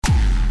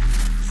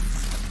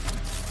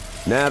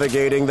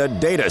Navigating the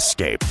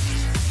Datascape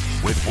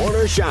with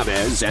Warner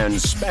Chavez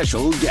and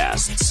special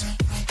guests.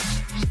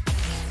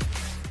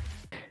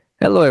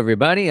 Hello,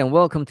 everybody, and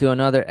welcome to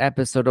another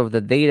episode of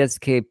the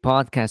Datascape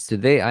podcast.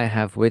 Today, I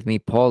have with me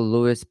Paul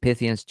Lewis,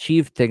 Pythian's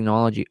Chief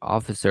Technology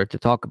Officer, to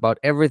talk about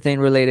everything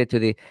related to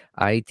the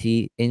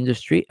IT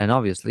industry and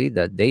obviously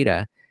the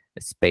data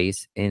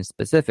space in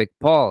specific.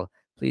 Paul,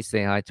 please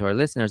say hi to our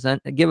listeners and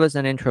give us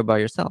an intro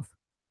about yourself.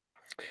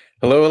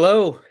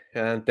 Hello,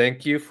 and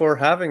thank you for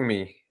having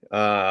me.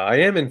 I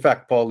am, in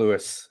fact, Paul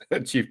Lewis,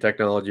 Chief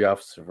Technology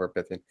Officer for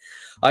Pythian.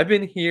 I've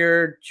been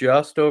here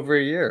just over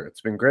a year.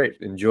 It's been great.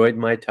 Enjoyed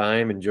my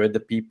time, enjoyed the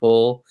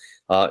people,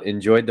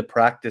 enjoyed the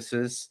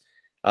practices.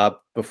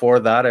 Before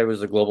that, I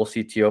was a global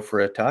CTO for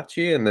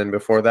Hitachi, and then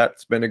before that,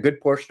 it's been a good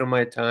portion of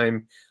my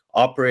time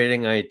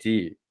operating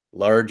IT,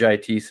 large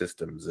IT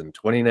systems, and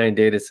 29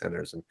 data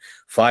centers and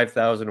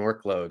 5,000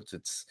 workloads.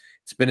 It's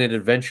been an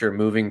adventure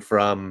moving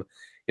from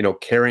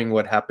caring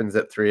what happens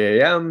at 3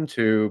 a.m.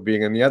 to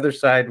being on the other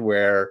side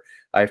where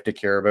I have to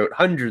care about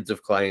hundreds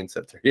of clients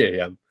at 3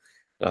 a.m.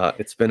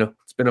 It's been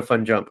a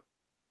fun jump.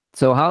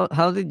 So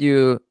how did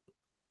you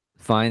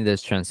find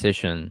this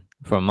transition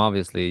from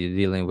obviously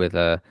dealing with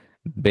a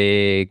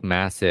big,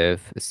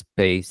 massive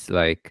space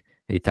like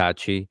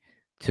Hitachi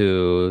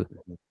to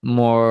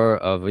more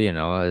of,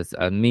 as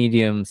a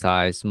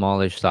medium-sized,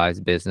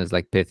 smallish-sized business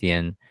like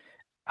Pythian?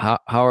 How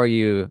are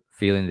you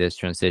feeling this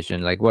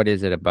transition? Like, what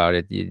is it about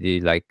it you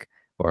like,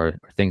 or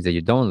things that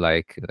you don't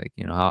like? Like,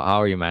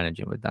 how are you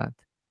managing with that?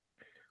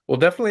 Well,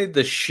 definitely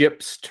the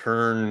ships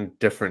turn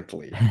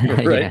differently,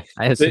 right? Yeah,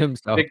 I assume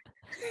so.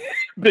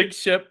 Big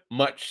ship,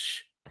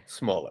 much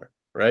smaller,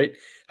 right?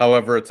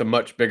 However, it's a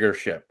much bigger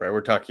ship, right?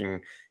 We're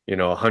talking,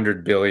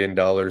 $100 billion,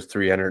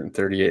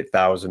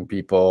 338,000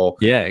 people.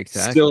 Yeah,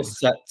 exactly. Skill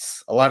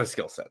sets, a lot of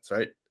skill sets,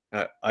 right?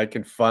 I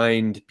can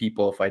find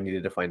people if I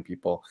needed to find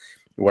people.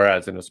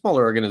 Whereas in a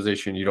smaller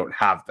organization, you don't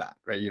have that,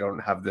 right? You don't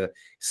have the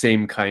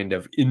same kind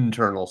of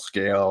internal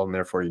scale, and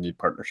therefore you need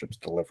partnerships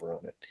to deliver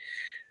on it.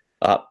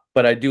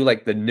 But I do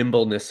like the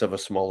nimbleness of a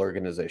small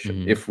organization.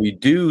 Mm-hmm. If we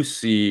do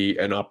see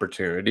an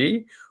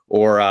opportunity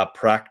or a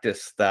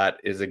practice that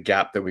is a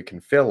gap that we can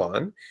fill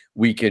on,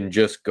 we can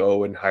just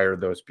go and hire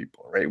those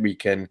people, right? We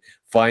can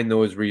find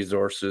those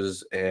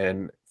resources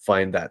and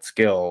find that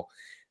skill,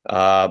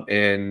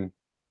 and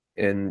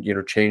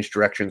change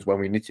directions when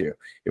we need to.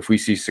 If we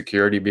see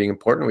security being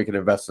important, we can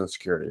invest in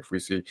security. If we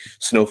see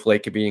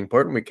Snowflake being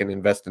important, we can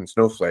invest in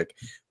Snowflake.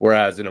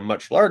 Whereas in a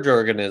much larger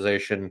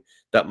organization,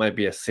 that might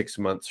be a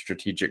 6-month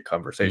strategic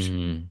conversation.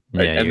 Mm-hmm.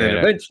 Right? Yeah, And then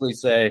eventually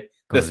say,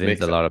 this convince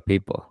makes a lot of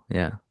people.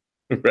 Yeah.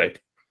 Right.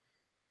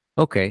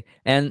 Okay.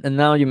 And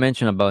now you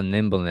mentioned about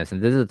nimbleness,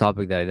 and this is a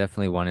topic that I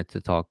definitely wanted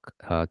to talk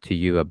to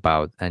you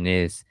about, and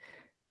is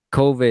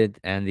COVID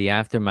and the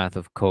aftermath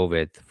of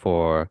COVID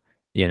for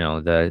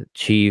the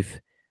chief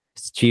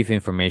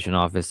information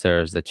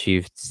officers, the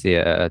chief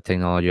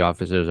technology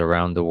officers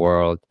around the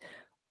world.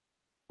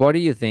 What do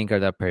you think are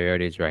the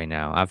priorities right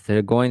now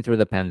after going through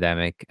the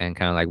pandemic and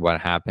kind of like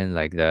what happened,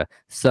 like the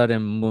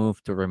sudden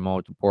move to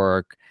remote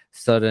work,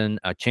 sudden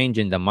change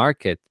in the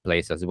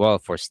marketplace as well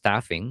for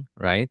staffing,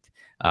 right?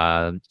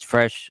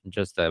 Fresh,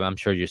 I'm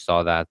sure you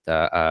saw that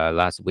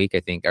last week. I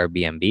think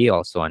Airbnb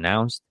also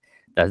announced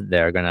that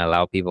they're going to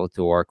allow people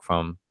to work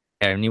from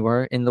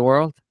anywhere in the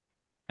world.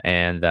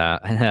 And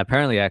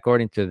apparently,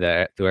 according to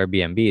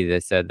Airbnb, they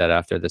said that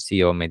after the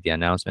CEO made the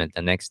announcement,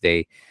 the next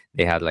day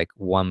they had like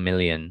 1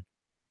 million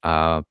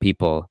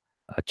people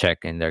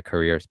check in their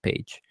careers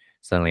page.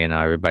 Suddenly,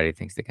 now everybody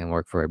thinks they can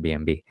work for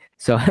Airbnb.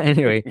 So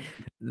anyway,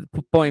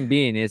 the point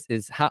being is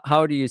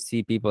how do you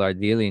see people are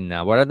dealing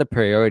now? What are the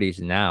priorities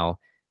now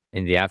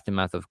in the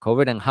aftermath of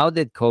COVID, and how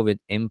did COVID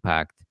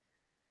impact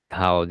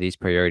how these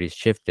priorities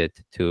shifted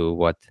to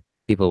what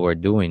people were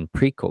doing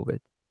pre-COVID?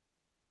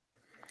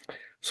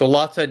 So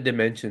lots of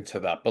dimensions to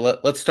that,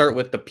 but let's start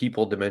with the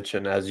people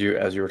dimension as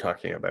you were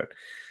talking about.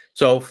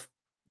 So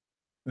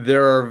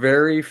there are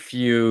very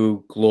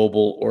few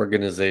global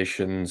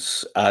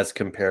organizations as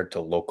compared to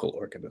local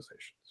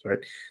organizations, right?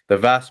 The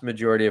vast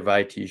majority of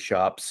IT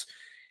shops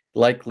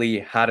likely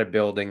had a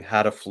building,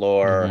 had a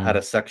floor, had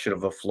a section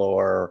of a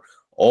floor.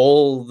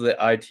 All the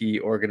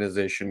IT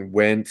organization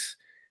went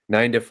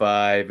 9 to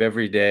 5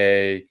 every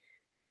day,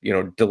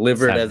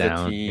 delivered as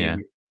a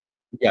team.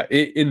 Yeah,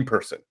 in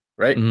person,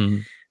 right?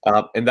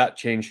 And that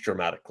changed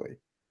dramatically.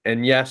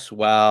 And yes,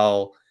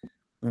 while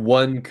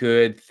one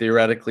could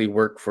theoretically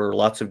work for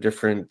lots of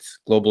different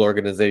global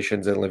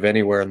organizations and live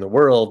anywhere in the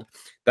world,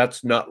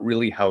 that's not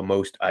really how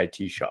most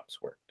IT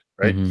shops worked,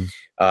 right?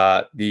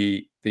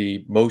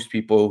 The most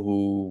people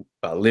who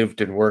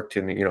lived and worked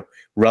in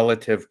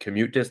relative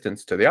commute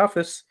distance to the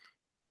office,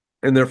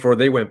 and therefore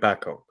they went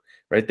back home,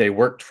 right? They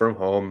worked from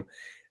home,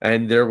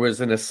 and there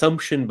was an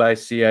assumption by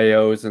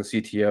CIOs and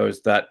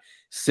CTOs that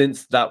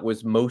since that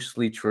was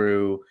mostly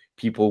true,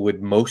 people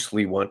would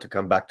mostly want to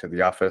come back to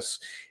the office.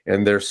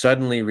 And they're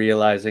suddenly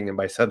realizing, and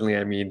by suddenly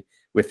I mean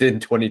within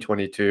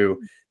 2022,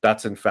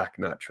 that's in fact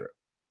not true,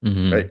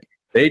 right?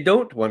 They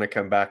don't want to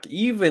come back,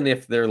 even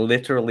if they're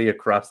literally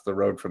across the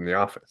road from the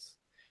office.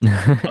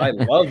 I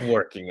love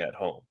working at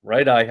home,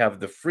 right? I have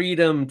the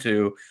freedom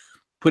to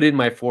put in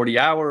my 40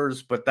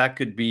 hours, but that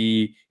could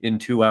be in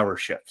 2-hour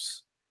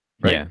shifts,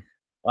 right? Yeah.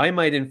 I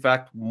might, in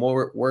fact,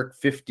 more work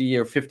 50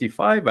 or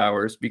 55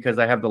 hours because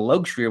I have the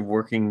luxury of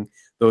working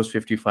those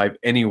 55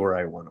 anywhere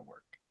I want to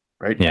work,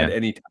 right? Yeah. At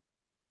any time.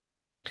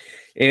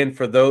 And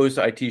for those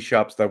IT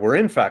shops that were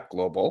in fact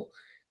global,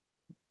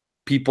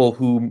 people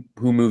who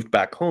moved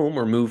back home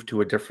or moved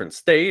to a different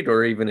state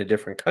or even a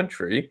different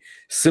country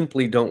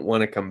simply don't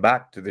want to come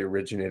back to the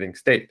originating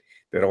state.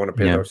 They don't want to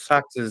pay Yeah. those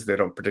taxes. They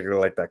don't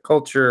particularly like that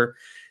culture.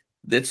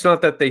 It's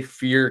not that they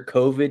fear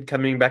COVID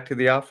coming back to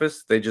the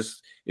office. They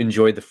just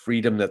enjoy the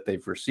freedom that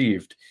they've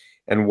received.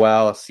 And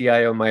while a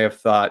CIO might have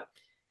thought,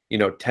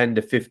 10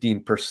 to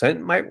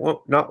 15% might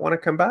not want to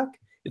come back,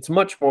 it's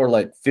much more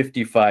like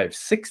 55,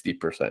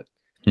 60%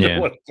 Yeah.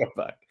 want to come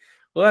back.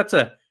 Well, that's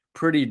a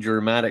pretty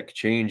dramatic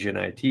change in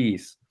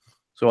ITs.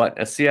 So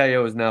a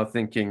CIO is now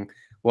thinking,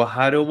 well,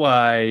 how do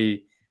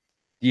I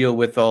deal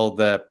with all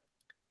the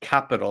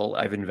capital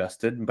I've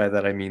invested? And by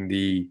that, I mean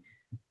the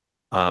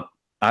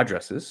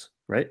addresses,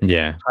 right?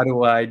 Yeah. How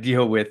do I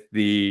deal with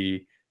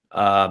the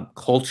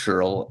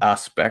cultural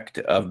aspect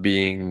of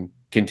being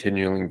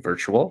continuing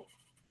virtual?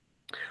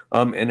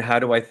 And how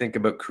do I think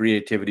about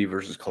creativity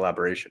versus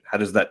collaboration? How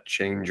does that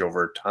change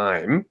over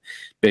time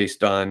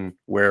based on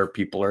where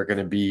people are going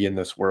to be in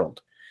this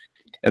world?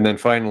 And then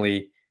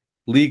finally,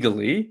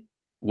 legally,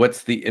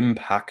 what's the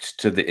impact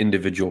to the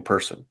individual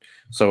person?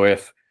 So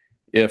if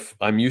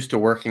I'm used to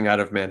working out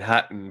of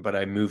Manhattan, but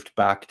I moved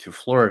back to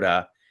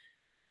Florida,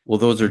 well,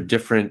 those are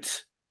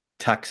different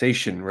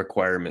taxation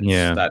requirements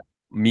that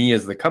me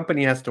as the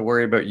company has to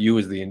worry about, you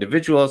as the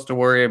individual has to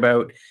worry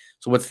about.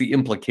 So what's the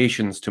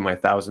implications to my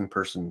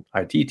 1,000-person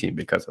IT team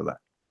because of that?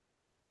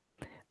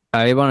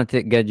 I want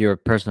to get your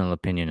personal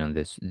opinion on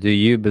this. Do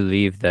you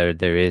believe that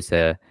there is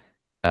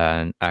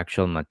an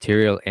actual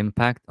material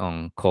impact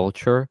on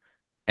culture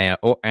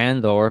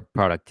or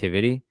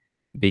productivity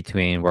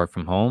between work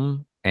from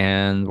home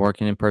and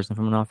working in person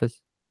from an office?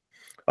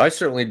 I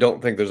certainly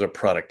don't think there's a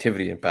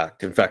productivity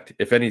impact. In fact,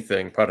 if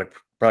anything,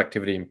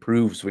 productivity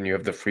improves when you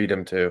have the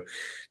freedom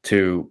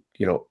to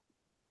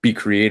be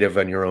creative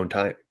on your own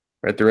time.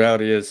 Right? The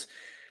reality is,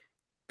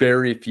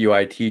 very few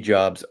IT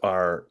jobs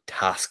are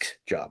task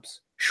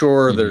jobs.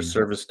 Sure, there's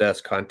service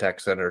desk,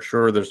 contact center.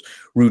 Sure, there's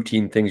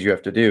routine things you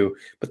have to do,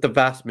 but the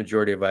vast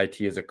majority of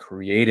IT is a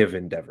creative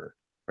endeavor,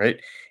 right?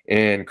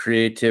 And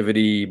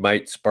creativity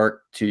might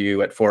spark to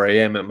you at 4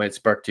 a.m. It might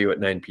spark to you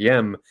at 9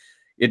 p.m.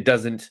 It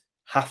doesn't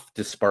have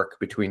to spark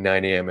between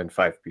 9 a.m. and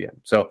 5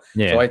 p.m. So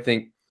I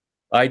think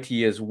IT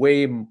is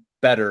way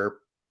better,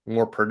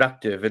 more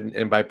productive.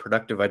 And by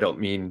productive, I don't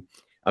mean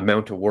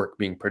amount of work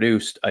being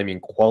produced. I mean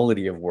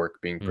quality of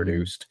work being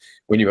produced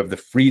when you have the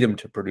freedom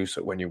to produce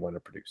it when you want to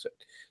produce it.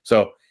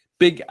 So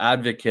big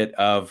advocate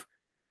of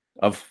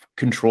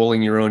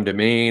controlling your own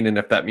domain. And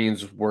if that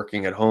means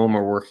working at home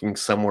or working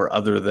somewhere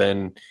other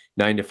than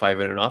 9 to 5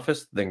 in an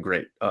office, then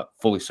great.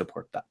 Fully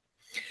support that.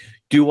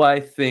 Do I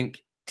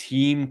think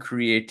team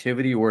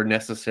creativity where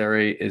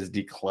necessary is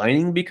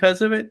declining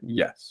because of it?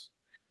 Yes.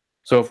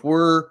 So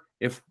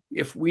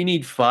if we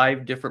need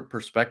 5 different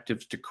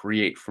perspectives to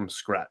create from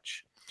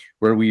scratch,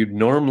 where we would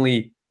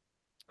normally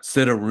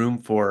sit a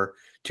room for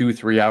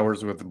 2-3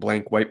 hours with a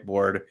blank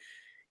whiteboard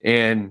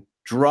and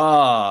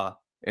draw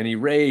and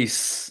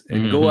erase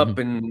and go up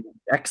and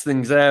X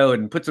things out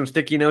and put some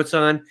sticky notes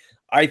on,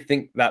 I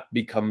think that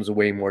becomes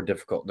way more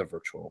difficult in the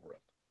virtual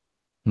world.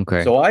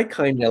 Okay. So I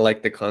kind of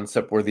like the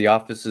concept where the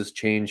offices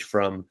change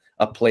from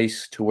a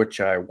place to which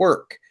I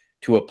work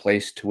to a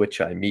place to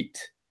which I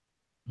meet.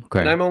 Okay.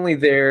 And I'm only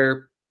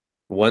there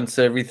once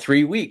every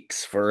 3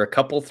 weeks for a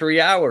couple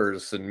 3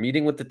 hours and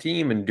meeting with the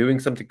team and doing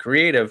something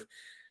creative,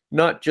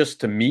 not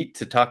just to meet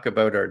to talk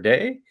about our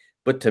day,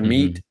 but to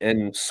meet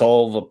and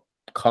solve a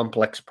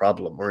complex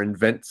problem or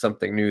invent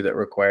something new that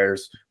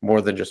requires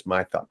more than just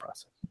my thought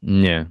process.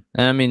 Yeah.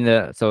 And I mean,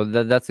 that's a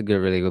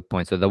really good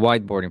point. So the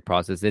whiteboarding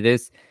process, it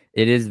is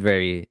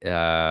very,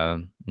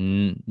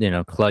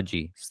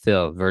 kludgy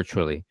still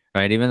virtually,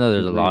 right? Even though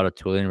there's a lot of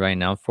tooling right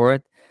now for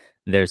it,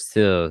 there's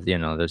still,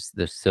 there's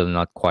still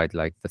not quite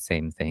like the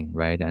same thing,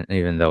 right? And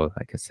even though,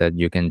 like I said,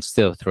 you can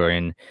still throw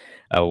in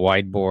a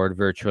whiteboard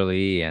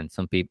virtually, and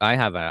some people, I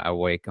have a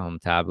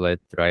Wacom tablet,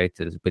 right,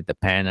 with the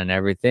pen and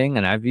everything,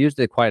 and I've used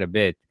it quite a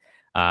bit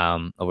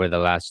over the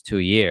last 2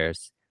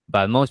 years.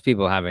 But most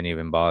people haven't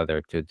even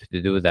bothered to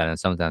do that, and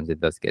sometimes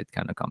it does get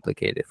kind of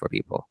complicated for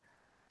people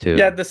to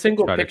the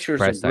single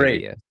pictures are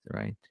great, ideas,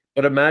 right?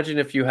 But imagine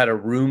if you had a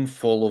room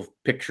full of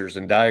pictures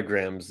and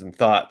diagrams and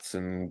thoughts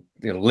and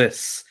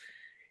lists.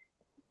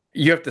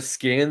 You have to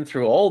scan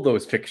through all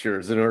those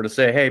pictures in order to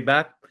say, hey,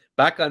 back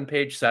on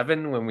page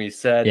 7 when we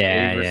said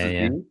A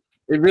versus B,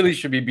 it really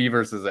should be B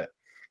versus A.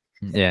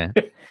 Yeah,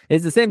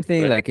 it's the same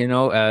thing. Like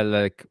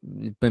like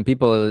when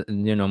people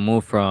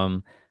move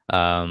from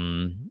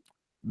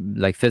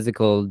like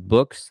physical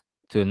books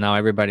to now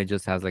everybody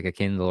just has like a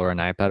Kindle or an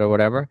iPad or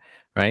whatever,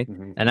 right?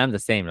 Mhm. And I'm the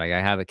same. Like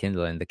I have a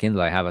Kindle, and the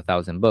Kindle I have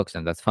 1,000 books,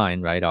 and that's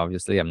fine, right?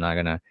 Obviously, I'm not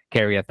gonna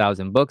carry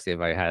 1,000 books if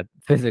I had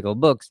physical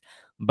books,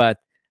 but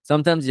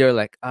sometimes you're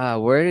like,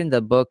 where in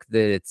the book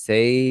did it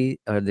say,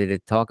 or did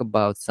it talk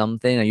about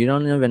something, and you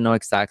don't even know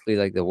exactly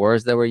like the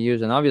words that were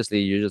used, and obviously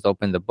you just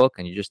open the book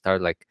and you just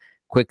start like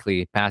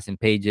quickly passing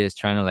pages,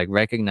 trying to like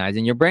recognize,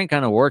 and your brain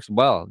kind of works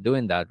well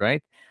doing that,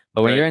 right?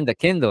 But when Right. you're in the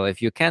Kindle,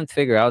 if you can't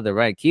figure out the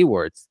right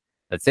keywords,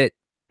 that's it,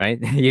 right?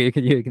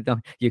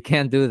 You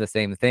can't do the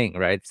same thing,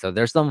 right? So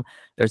there's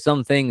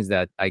some things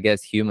that I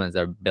guess humans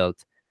are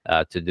built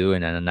to do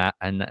in an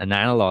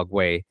analog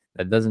way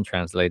that doesn't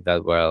translate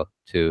that well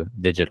to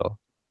digital,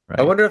 I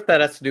right? wonder if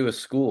that has to do with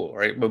school,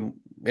 right?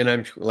 And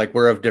I'm like,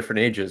 we're of different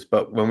ages,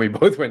 but when we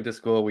both went to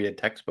school, we had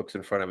textbooks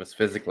in front of us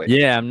physically.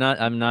 Yeah, I'm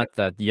not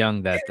that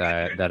young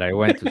that I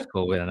went to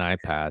school with an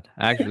iPad.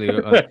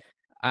 Actually,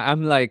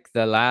 I'm like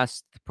the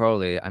last,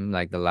 probably I'm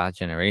like the last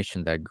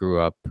generation that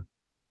grew up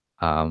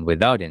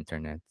without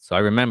internet. So I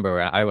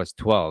remember I was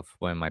 12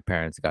 when my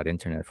parents got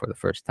internet for the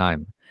first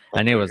time,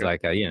 and it was Okay.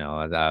 like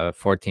a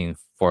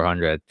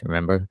 14400.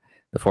 Remember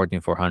the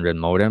 14400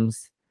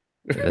 modems?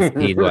 The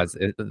speed was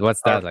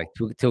what's that, like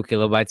Powerful. two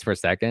kilobytes per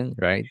second,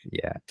 right?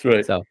 Yeah. That's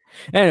right. So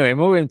anyway,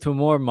 moving to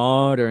more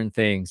modern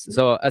things.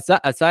 So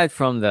aside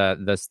from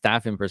the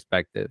staffing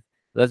perspective,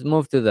 let's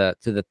move to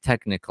the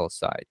technical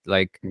side.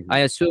 Like Mhm. I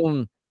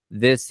assume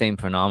this same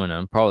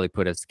phenomenon probably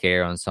put a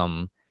scare on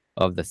some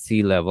of the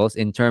C levels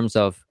in terms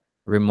of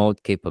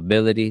remote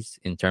capabilities,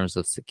 in terms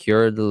of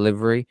secure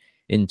delivery,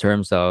 in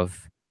terms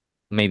of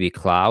maybe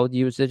cloud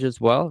usage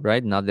as well,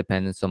 right? Not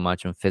dependent so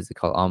much on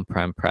physical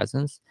on-prem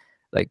presence.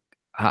 Like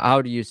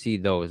how do you see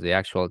those, the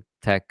actual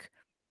tech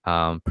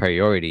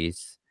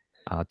priorities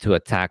to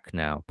attack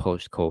now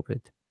post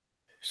COVID?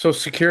 So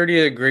security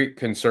is a great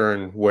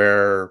concern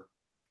where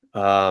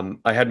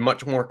I had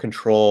much more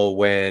control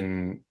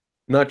when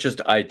not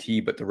just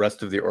IT, but the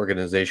rest of the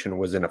organization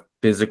was in a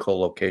physical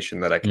location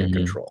that I can Hmm.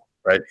 control,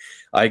 right?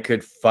 I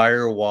could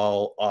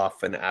firewall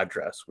off an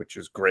address, which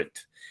is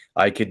great.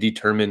 I could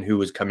determine who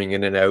was coming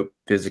in and out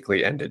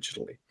physically and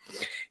digitally.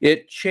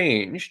 It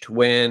changed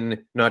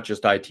when not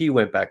just IT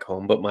went back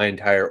home, but my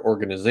entire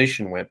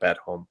organization went back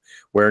home,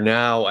 where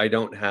now I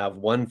don't have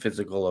one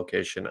physical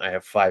location, I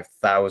have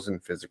 5,000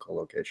 physical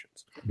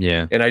locations.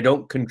 Yeah. And I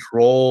don't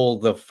control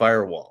the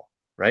firewall,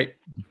 right?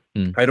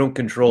 Mm. I don't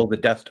control the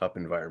desktop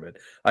environment.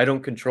 I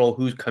don't control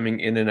who's coming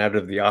in and out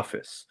of the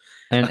office.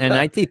 And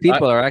IT I,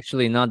 people are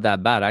actually not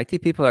that bad.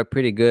 IT people are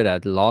pretty good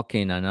at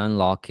locking and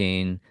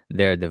unlocking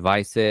their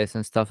devices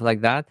and stuff like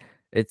that.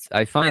 It's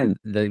I find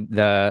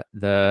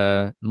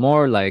the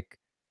more like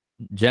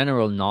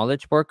general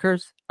knowledge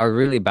workers are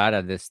really bad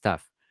at this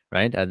stuff,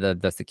 right? At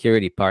the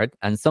security part.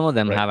 And some of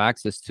them right. have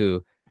access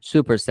to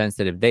super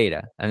sensitive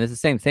data. And it's the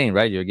same thing,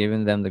 right? You're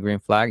giving them the green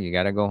flag. You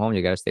got to go home.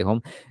 You got to stay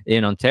home.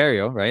 In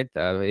Ontario, right?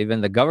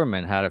 Even the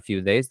government had a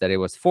few days that it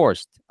was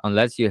forced,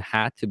 unless you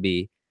had to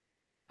be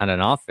at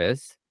an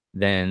office,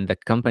 then the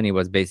company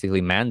was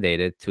basically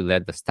mandated to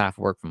let the staff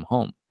work from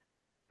home,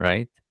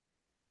 right?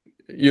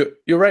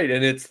 You're right,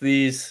 and it's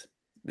these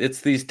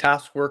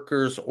task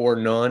workers or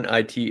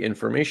non-IT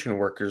information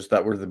workers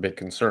that were the big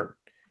concern,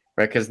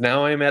 right? Because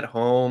now I'm at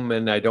home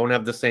and I don't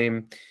have the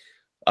same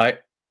I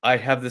I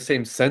have the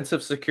same sense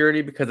of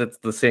security because it's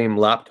the same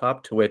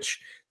laptop to which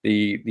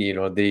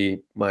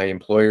the my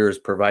employer is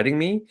providing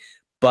me.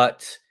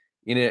 But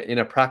in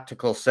a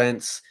practical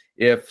sense,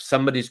 if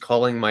somebody's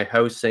calling my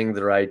house saying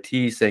they're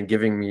IT, saying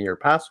giving me your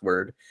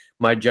password,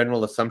 my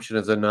general assumption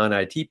as a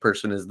non-IT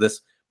person is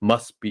this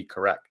must be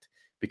correct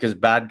because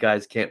bad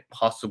guys can't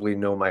possibly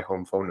know my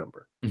home phone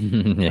number.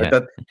 Right?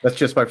 Yeah. That's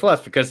just my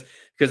philosophy because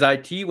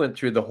IT went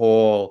through the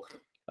whole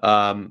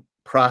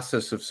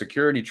process of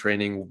security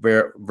training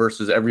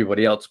versus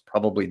everybody else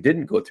probably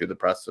didn't go through the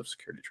process of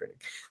security training.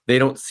 They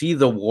don't see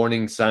the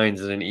warning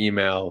signs in an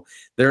email.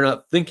 They're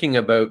not thinking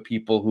about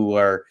people who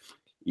are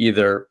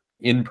either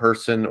in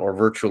person or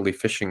virtually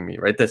phishing me,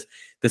 right? This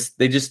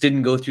they just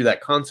didn't go through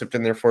that concept,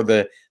 and therefore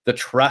the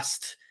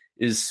trust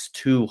is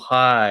too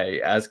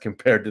high as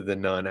compared to the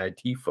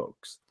non-IT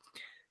folks.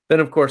 Then,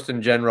 of course, in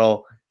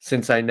general,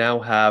 since I now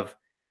have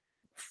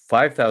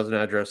 5,000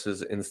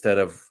 addresses instead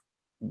of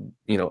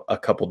a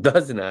couple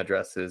dozen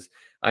addresses,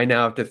 I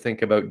now have to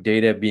think about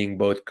data being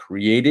both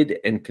created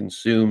and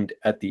consumed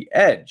at the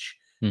edge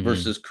Hmm.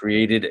 versus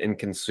created and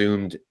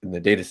consumed in the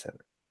data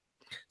center.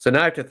 So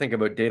now I have to think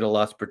about data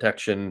loss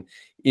protection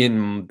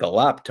in the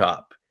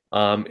laptop,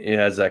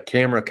 as a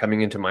camera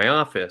coming into my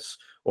office,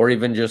 or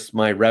even just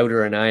my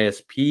router and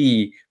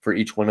ISP for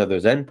each one of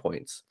those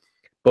endpoints.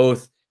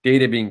 Both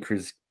data being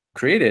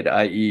created,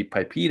 i.e.,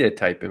 PIPEDA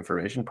type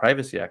information,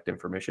 Privacy Act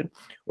information,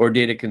 or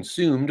data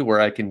consumed where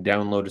I can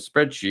download a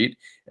spreadsheet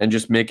and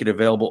just make it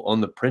available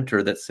on the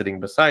printer that's sitting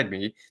beside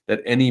me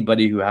that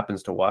anybody who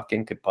happens to walk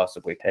in could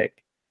possibly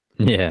take.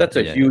 Yeah. That's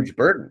a Yeah. huge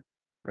burden,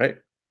 right?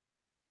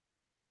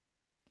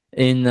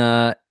 In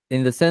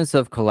the sense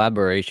of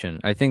collaboration,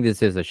 I think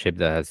this is a ship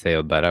that has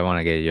sailed, but I want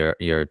to get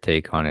your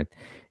take on it.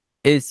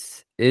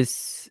 Is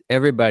is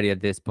everybody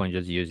at this point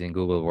just using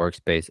Google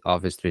Workspace,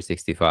 Office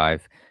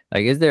 365?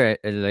 Like, is there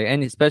like,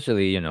 and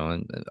especially,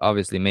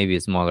 obviously maybe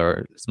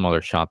smaller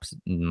shops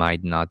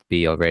might not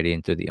be already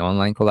into the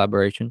online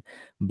collaboration,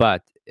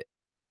 but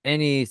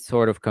any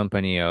sort of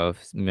company of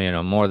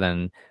more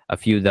than a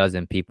few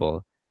dozen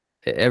people,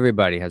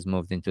 everybody has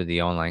moved into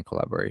the online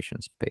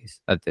collaboration space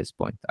at this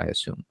point, I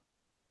assume.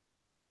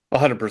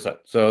 100%.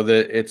 So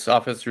it's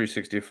Office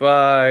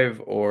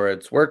 365 or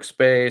it's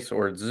Workspace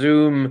or it's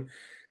Zoom.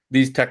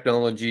 These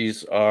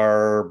technologies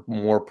are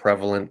more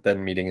prevalent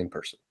than meeting in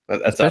person.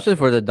 Especially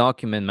for the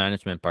document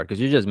management part, because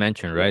you just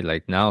mentioned, right?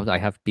 Like now I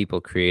have people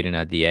creating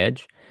at the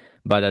edge,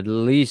 but at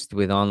least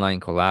with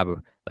online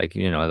collab, like, a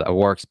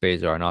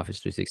Workspace or an Office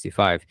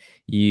 365,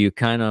 you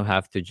kind of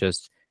have to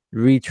just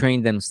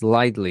retrain them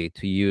slightly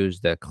to use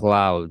the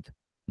cloud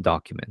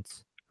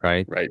documents,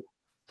 right? Right.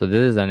 So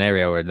this is an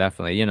area where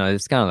definitely,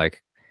 it's kind of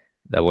like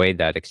the way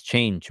that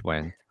Exchange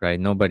went, right?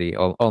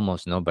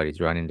 Almost nobody's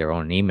running their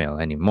own email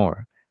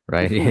anymore,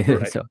 right?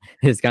 Right. So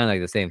it's kind of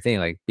like the same thing.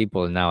 Like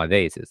people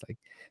nowadays, it's like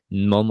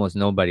almost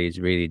nobody is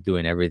really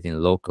doing everything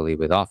locally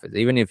with Office.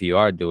 Even if you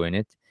are doing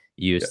it,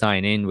 you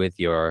sign in with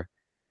your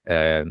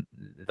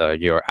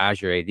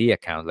Azure AD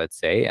account, let's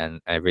say, and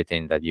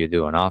everything that you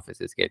do on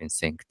Office is getting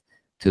synced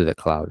to the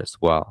cloud as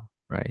well,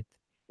 right?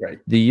 Right.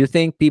 Do you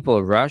think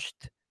people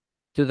rushed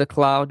to the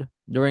cloud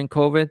during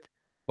COVID,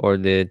 or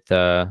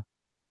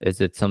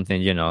is it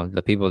something,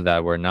 the people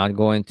that were not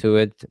going to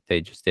it,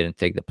 they just didn't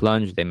take the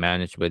plunge, they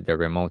managed with their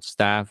remote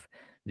staff?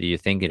 Do you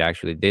think it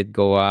actually did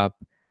go up?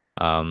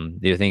 Do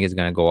you think it's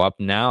going to go up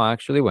now,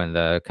 actually, when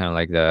the kind of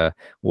like the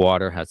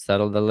water has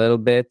settled a little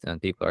bit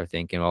and people are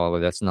thinking, well,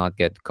 let's not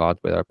get caught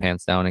with our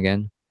pants down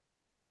again?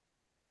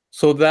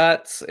 So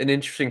that's an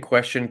interesting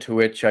question to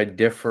which I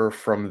differ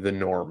from the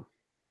norm.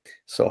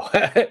 So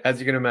as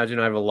you can imagine,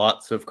 I have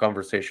lots of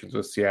conversations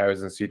with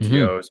CIOs and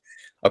CTOs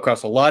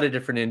across a lot of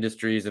different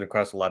industries and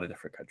across a lot of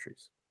different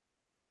countries.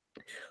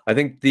 I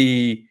think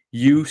the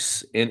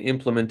use and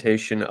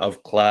implementation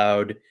of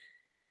cloud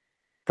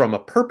from a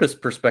purpose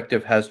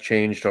perspective has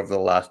changed over the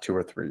last 2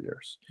 or 3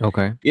 years.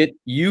 Okay. It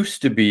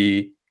used to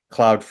be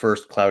cloud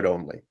first, cloud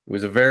only. It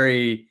was a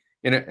very,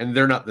 and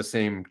they're not the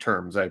same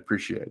terms, I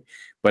appreciate,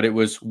 but it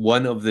was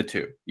one of the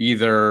two.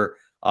 Either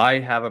I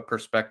have a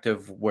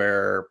perspective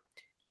where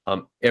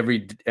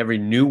every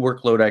new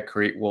workload I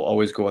create will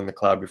always go in the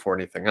cloud before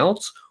anything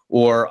else,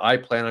 or I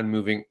plan on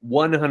moving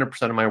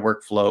 100% of my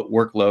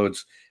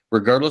workloads,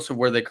 regardless of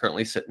where they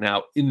currently sit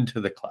now, into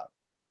the cloud.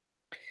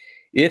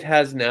 It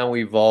has now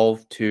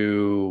evolved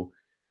to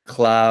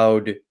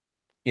cloud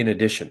in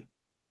addition.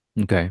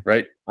 Okay.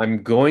 Right?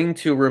 I'm going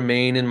to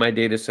remain in my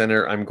data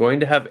center. I'm going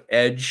to have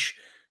edge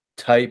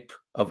type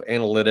of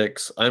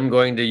analytics. I'm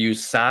going to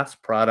use SaaS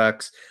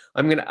products.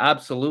 I'm going to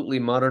absolutely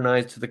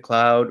modernize to the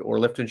cloud or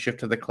lift and shift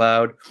to the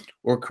cloud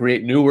or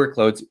create new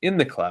workloads in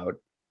the cloud,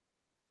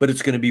 but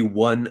it's going to be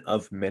one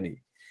of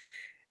many.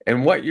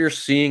 And what you're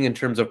seeing in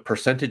terms of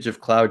percentage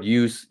of cloud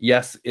use,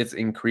 yes, it's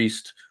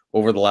increased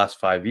over the last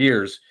 5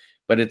 years,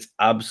 but it's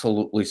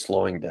absolutely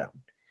slowing down.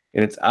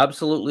 And it's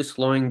absolutely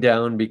slowing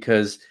down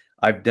because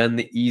I've done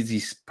the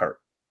easy part,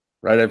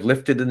 right? I've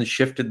lifted and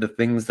shifted the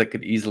things that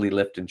could easily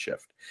lift and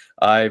shift.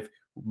 I've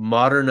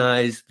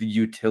modernized the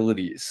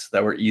utilities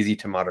that were easy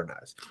to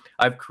modernize.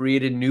 I've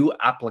created new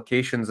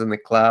applications in the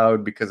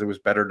cloud because it was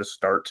better to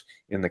start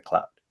in the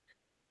cloud.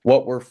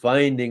 What we're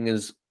finding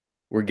is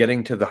we're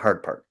getting to the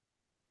hard part,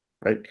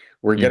 right?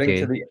 We're getting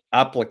to the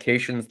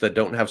applications that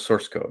don't have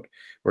source code.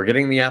 We're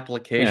getting the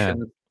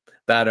applications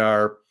that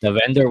are... The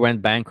vendor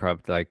went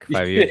bankrupt like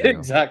 5 years ago.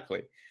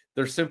 Exactly.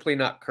 They're simply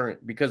not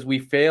current because we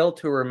fail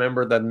to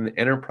remember that in the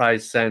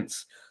enterprise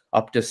sense,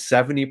 up to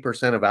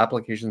 70% of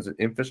applications and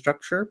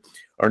infrastructure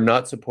are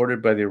not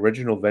supported by the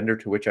original vendor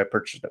to which I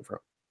purchased it from.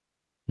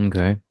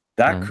 Okay.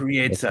 That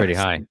creates pretty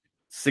high.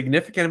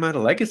 Significant amount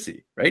of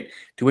legacy, right?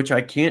 To which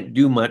I can't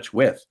do much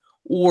with,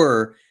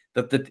 or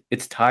that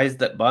it's ties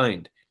that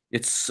bind.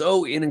 It's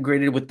so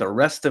integrated with the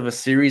rest of a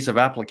series of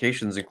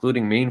applications,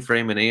 including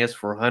mainframe and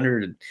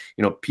AS400,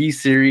 and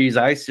P-series,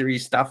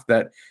 I-series stuff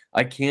that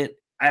I can't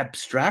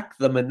abstract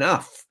them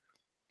enough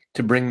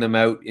to bring them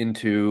out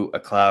into a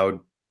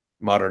cloud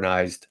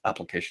modernized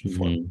application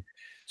form.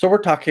 So we're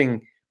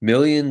talking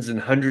millions and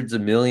hundreds of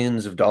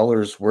millions of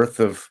dollars worth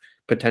of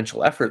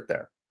potential effort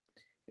there.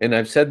 And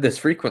I've said this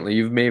frequently.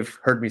 You may have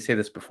heard me say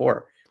this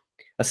before.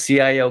 A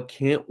CIO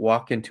can't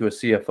walk into a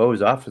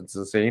CFO's office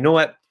and say, you know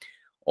what?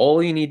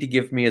 All you need to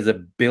give me is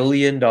 $1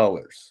 billion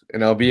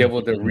and I'll be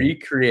able to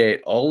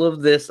recreate all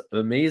of this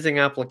amazing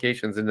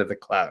applications into the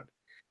cloud.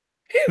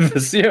 The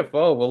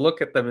CFO will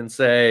look at them and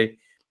say,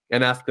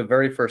 and ask the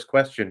very first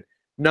question,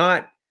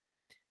 not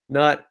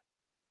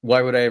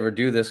why would I ever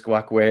do this,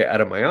 walk away out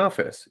of my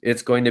office?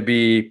 It's going to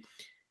be,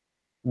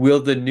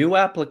 will the new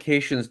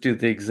applications do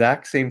the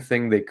exact same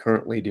thing they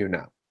currently do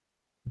now?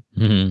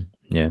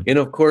 Yeah. And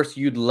of course,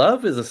 you'd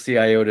love as a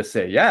CIO to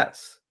say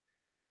yes,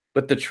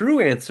 but the true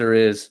answer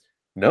is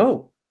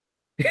no.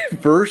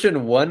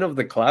 version 1 of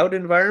the cloud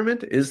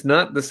environment is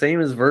not the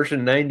same as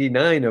version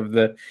 99 of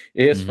the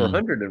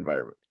AS400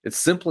 environment. It's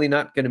simply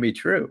not going to be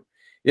true.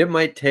 It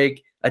might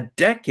take a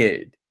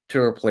decade to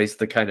replace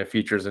the kind of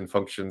features and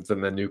functions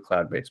in the new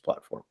cloud-based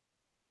platform.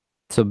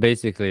 So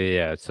basically,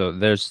 yeah. So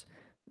there's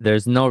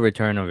no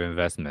return of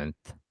investment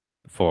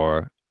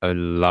for a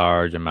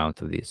large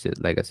amount of these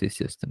legacy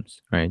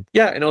systems, right?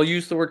 Yeah, and I'll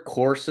use the word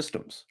core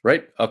systems,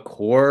 right? A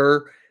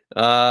core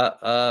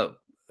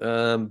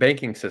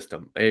banking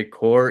system, a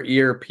core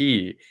ERP,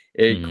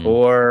 a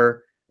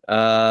core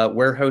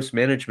warehouse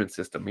management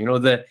system. You know,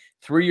 the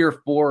 3 or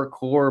 4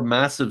 core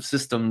massive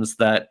systems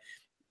that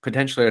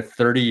potentially are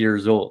 30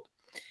 years old.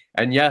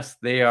 And yes,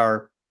 there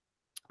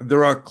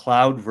are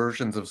cloud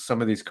versions of some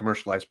of these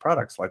commercialized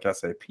products like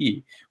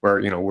SAP, where,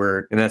 you know,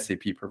 we're an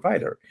SAP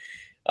provider.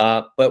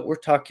 But we're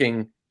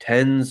talking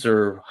tens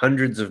or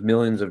hundreds of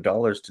millions of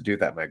dollars to do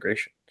that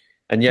migration.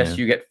 And yes,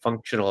 you get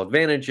functional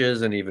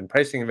advantages and even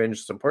pricing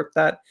advantages to support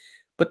that.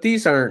 But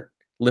these aren't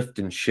lift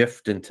and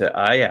shift into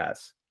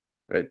IaaS,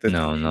 right?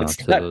 No,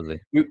 absolutely.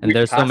 And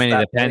there's so many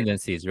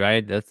dependencies,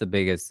 right? That's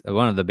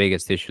one of the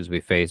biggest issues we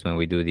face when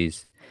we do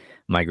these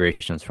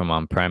migrations from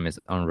on-premise,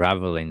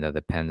 unraveling the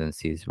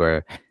dependencies,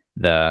 where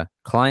the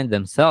client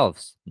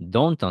themselves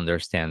don't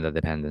understand the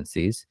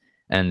dependencies.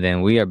 And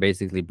then we are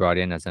basically brought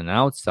in as an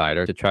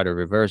outsider to try to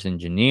reverse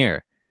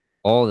engineer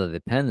all the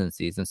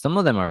dependencies. And some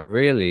of them are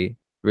really,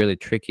 really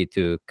tricky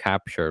to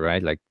capture,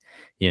 right? Like,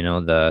 you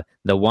know, the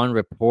one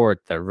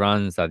report that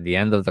runs at the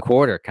end of the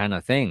quarter kind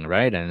of thing,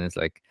 right? And it's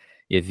like,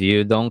 if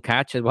you don't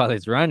catch it while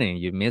it's running,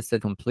 you miss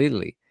it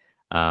completely.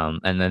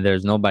 And then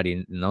there's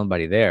nobody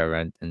there,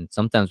 right? And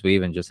sometimes we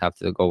even just have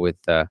to go with,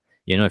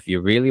 you know, if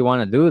you really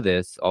want to do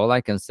this, all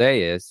I can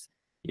say is,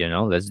 you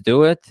know, let's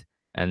do it.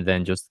 And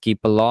then just keep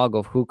a log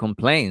of who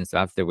complains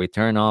after we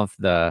turn off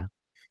the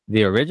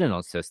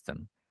original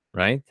system,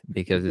 right?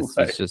 Because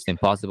it's just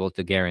impossible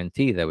to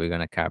guarantee that we're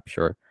going to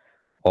capture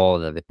all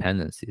the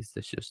dependencies.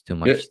 There's just too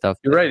much stuff.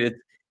 You're right.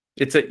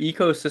 It's an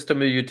ecosystem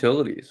of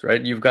utilities,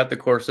 right? You've got the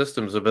core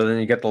systems, but then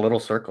you get the little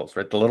circles,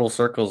 right? The little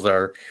circles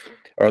are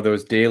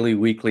those daily,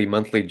 weekly,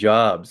 monthly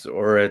jobs,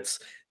 or it's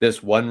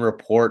this one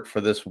report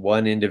for this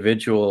one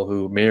individual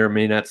who may or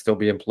may not still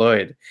be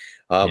employed,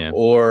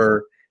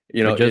 or,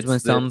 you know, just when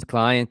some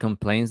client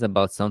complains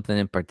about something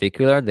in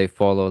particular, they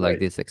follow like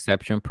this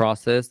exception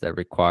process that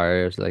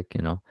requires, like,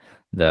 you know,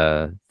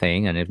 the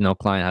thing. And if no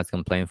client has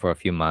complained for a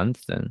few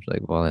months, then it's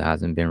like, well, it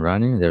hasn't been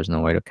running. There's no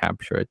way to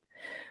capture it.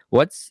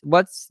 What's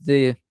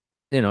the,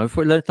 you know, if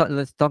we're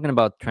let's talking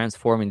about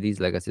transforming these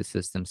legacy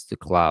systems to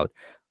cloud,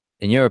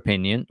 in your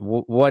opinion,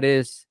 what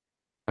is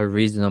a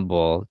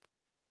reasonable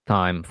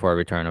time for a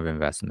return of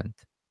investment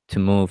to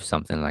move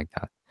something like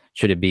that?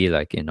 Should it be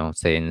like, you know,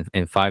 say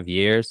in 5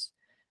 years,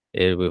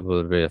 it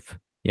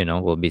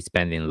will be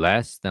spending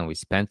less than we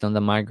spent on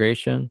the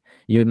migration?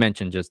 You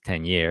mentioned just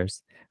 10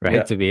 years,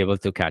 right? To be able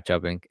to catch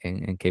up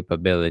in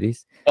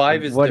capabilities.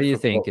 5 is what difficult. Do you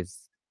think is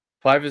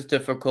 5 is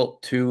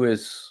difficult, 2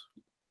 is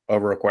a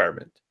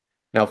requirement.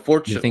 Now,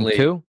 fortunately, you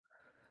think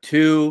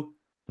 2?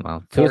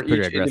 Well, for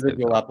each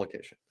individual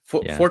application.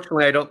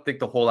 Fortunately, I don't think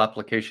the whole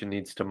application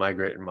needs to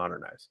migrate and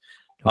modernize.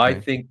 Okay. I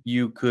think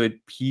you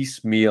could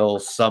piecemeal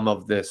some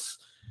of this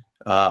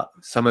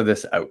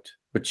out,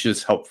 which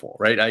is helpful,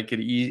 right? I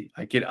could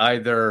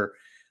either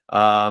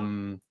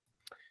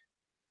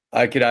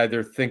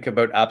think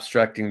about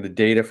abstracting the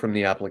data from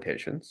the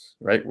applications,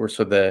 right?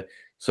 So that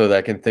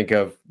I can think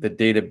of the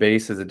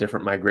database as a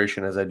different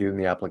migration as I do in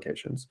the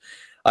applications.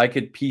 I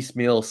could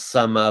piecemeal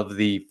some of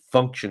the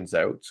functions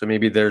out. So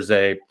maybe there's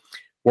a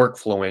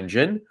workflow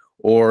engine,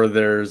 or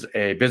there's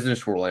a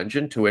business rule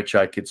engine to which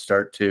I could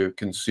start to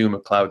consume a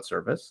cloud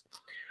service.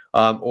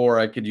 Or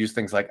I could use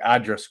things like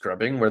address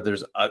scrubbing, where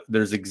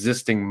there's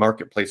existing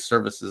marketplace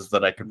services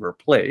that I could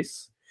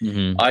replace.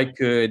 Mm-hmm.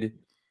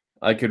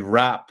 I could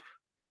wrap,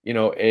 you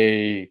know,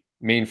 a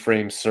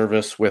mainframe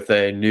service with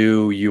a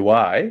new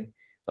UI.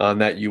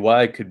 That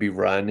UI could be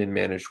run and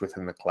managed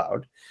within the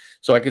cloud.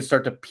 So I could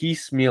start to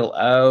piecemeal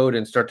out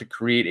and start to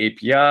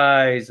create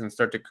APIs and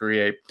start to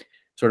create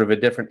sort of a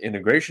different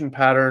integration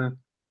pattern,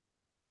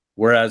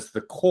 whereas the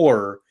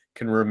core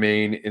can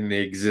remain in the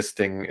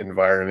existing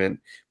environment,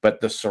 but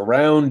the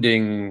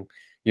surrounding,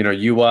 you know,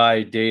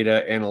 UI,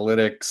 data,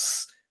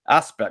 analytics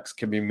aspects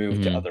can be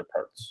moved to other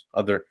parts,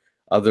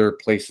 other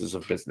places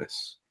of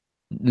business.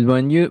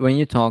 When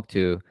you talk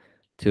to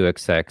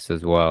execs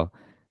as well,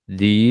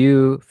 do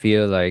you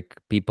feel like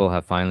people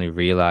have finally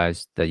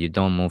realized that you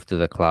don't move to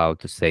the cloud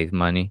to save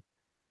money?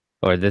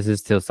 Or this is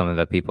still something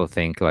that people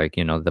think, like,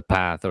 you know, the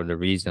path or the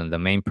reason, the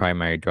main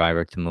primary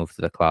driver to move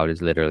to the cloud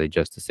is literally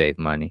just to save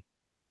money?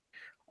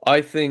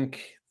 I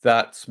think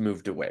that's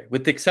moved away.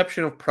 With the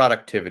exception of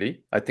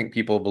productivity, I think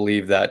people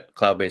believe that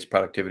cloud-based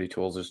productivity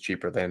tools is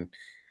cheaper than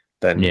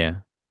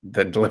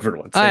delivered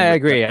ones. I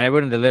agree. I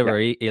wouldn't deliver.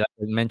 I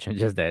mentioned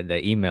just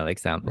the email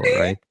example,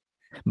 right?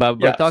 But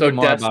we're talking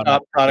more desktop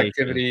about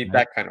productivity,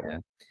 that kind of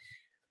one.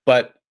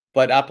 But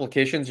But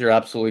applications, you're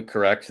absolutely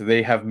correct.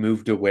 They have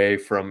moved away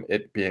from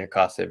it being a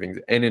cost savings.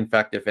 And in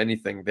fact, if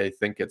anything, they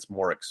think it's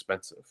more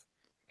expensive.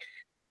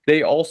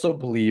 They also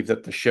believe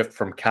that the shift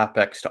from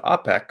CapEx to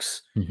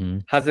OpEx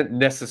hasn't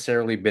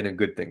necessarily been a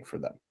good thing for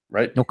them,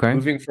 right? Okay.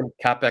 Moving from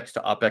CapEx to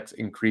OpEx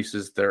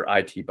increases their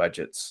IT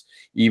budgets,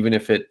 even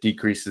if it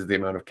decreases the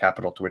amount of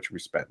capital to which we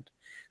spend.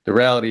 The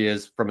reality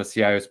is, from a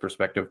CIO's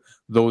perspective,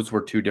 those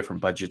were two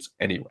different budgets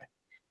anyway.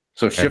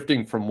 So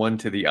shifting from one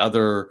to the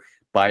other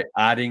by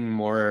adding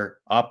more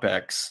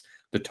OpEx,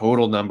 the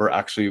total number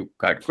actually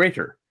got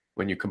greater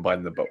when you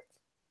combine them both.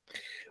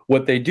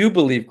 What they do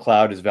believe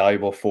cloud is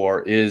valuable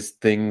for is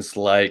things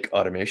like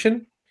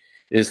automation,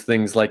 is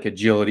things like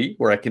agility,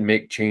 where I can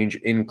make change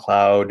in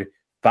cloud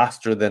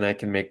faster than I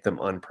can make them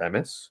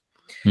on-premise.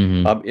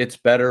 It's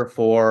better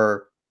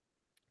for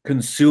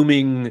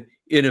consuming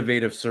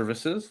innovative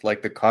services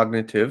like the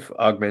cognitive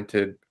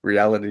augmented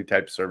reality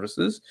type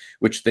services,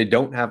 which they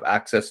don't have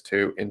access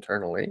to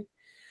internally.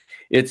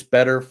 It's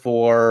better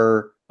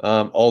for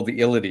all the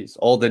ilities,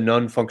 all the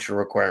non-functional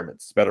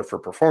requirements, better for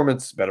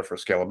performance, better for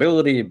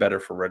scalability, better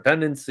for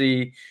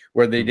redundancy,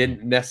 where they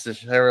didn't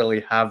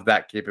necessarily have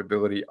that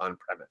capability on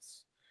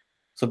premise.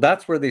 So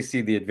that's where they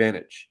see the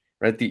advantage,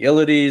 right? The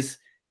ilities,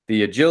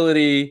 the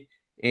agility,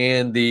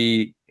 and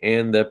the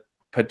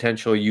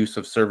potential use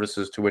of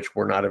services to which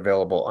were not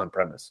available on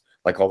premise,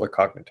 like all the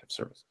cognitive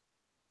services.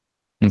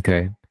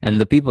 Okay. And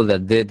the people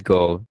that did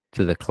go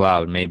to the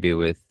cloud, maybe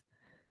with,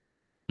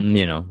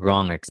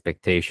 wrong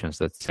expectations,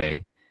 let's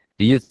say,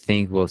 do you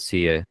think we'll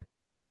see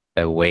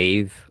a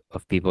wave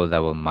of people that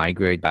will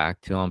migrate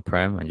back to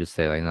on-prem and just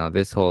say, like, no,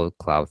 this whole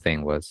cloud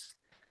thing was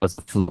a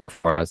fluke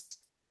for us.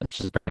 Let's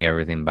just bring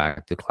everything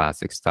back to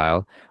classic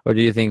style? Or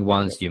do you think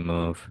once you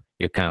move,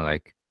 you're kind of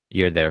like,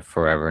 you're there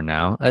forever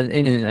now,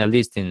 at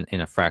least in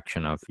a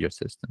fraction of your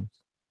systems?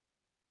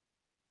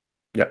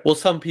 Yeah, well,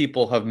 some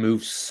people have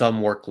moved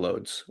some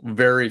workloads.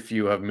 Very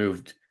few have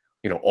moved,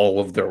 all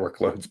of their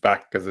workloads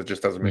back, because it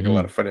just doesn't make a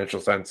lot of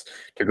financial sense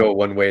to go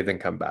one way then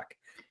come back.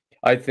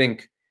 I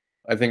think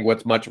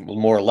what's much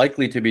more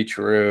likely to be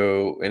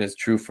true, and is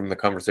true from the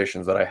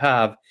conversations that I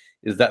have,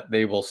 is that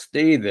they will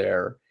stay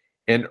there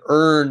and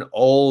earn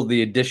all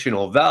the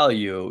additional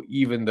value,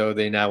 even though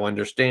they now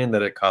understand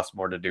that it costs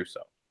more to do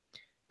so.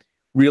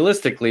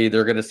 Realistically,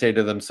 they're going to say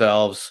to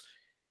themselves,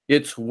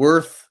 it's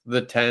worth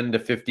the 10 to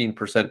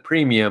 15%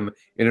 premium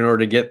in order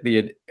to get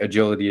the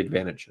agility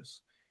advantages.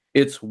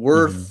 It's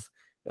worth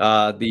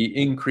the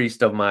increase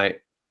of my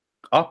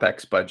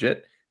OpEx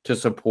budget to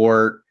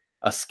support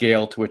a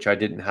scale to which I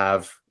didn't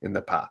have in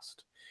the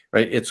past,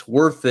 right? It's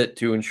worth it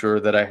to ensure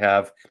that I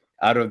have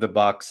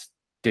out-of-the-box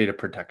data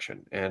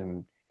protection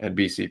and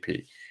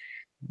BCP.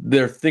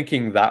 They're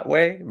thinking that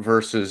way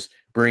versus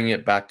bringing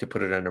it back to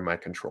put it under my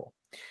control.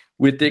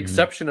 With the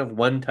exception of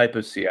one type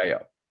of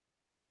CIO.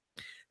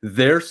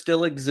 There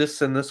still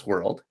exists in this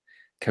world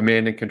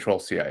command and control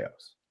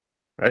CIOs,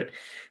 right?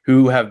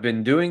 Who have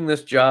been doing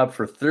this job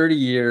for 30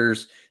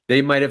 years.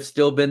 They might have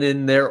still been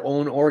in their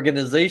own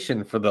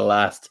organization for the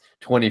last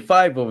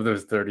 25 of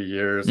those 30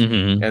 years.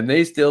 And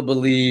they still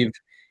believe,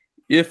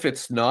 if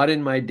it's not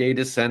in my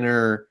data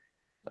center,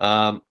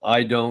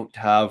 I don't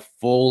have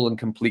full and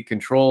complete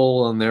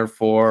control, and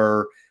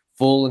therefore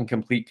full and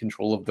complete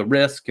control of the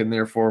risk, and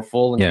therefore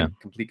full and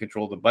complete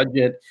control of the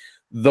budget.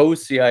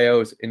 Those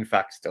CIOs, in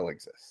fact, still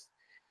exist.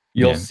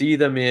 You'll see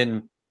them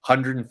in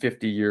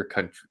 150-year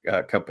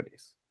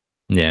companies,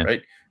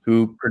 right?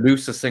 Who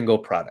produce a single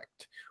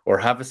product or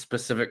have a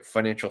specific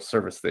financial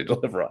service they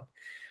deliver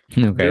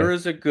on. There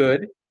is a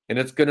good, and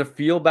it's going to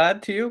feel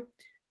bad to you,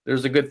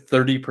 there's a good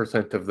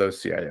 30% of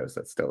those CIOs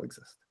that still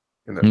exist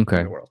in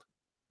the world.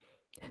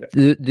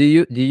 Do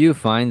you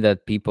find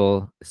that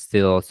people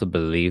still also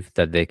believe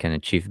that they can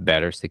achieve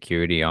better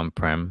security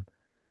on-prem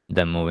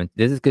than moving?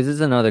 This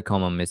is another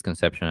common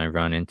misconception I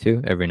run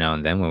into every now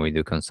and then when we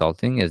do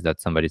consulting, is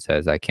that somebody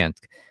says, I can't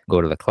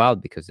go to the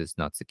cloud because it's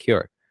not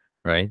secure,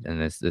 right? And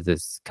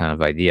this kind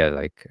of idea,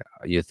 like,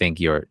 you think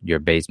your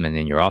basement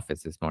in your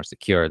office is more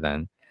secure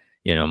than,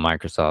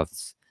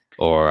 Microsoft's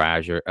or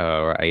Azure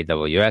or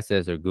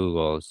AWS's or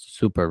Google's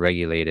super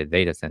regulated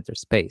data center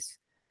space.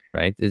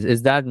 Right?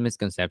 Is that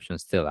misconception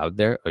still out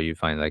there? Or you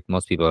find like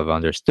most people have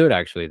understood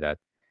actually that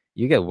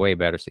you get way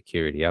better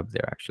security up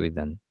there actually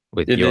than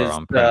with your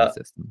on-premise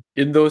system?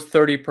 In those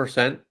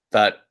 30%,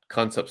 that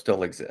concept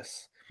still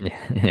exists.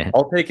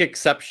 I'll take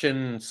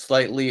exception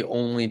slightly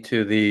only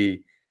to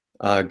the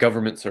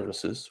government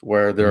services,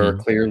 where there are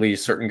clearly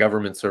certain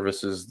government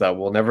services that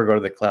will never go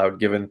to the cloud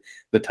given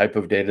the type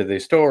of data they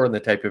store and the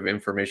type of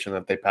information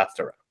that they pass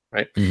around,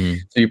 right?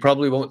 So you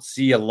probably won't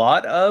see a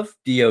lot of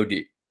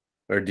DoD.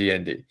 Or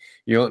DND.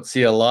 You don't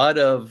see a lot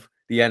of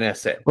the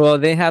NSA. Well,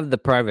 they have the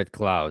private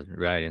cloud,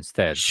 right?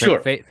 Instead,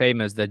 sure.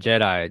 Famous the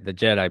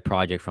Jedi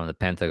project from the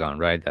Pentagon,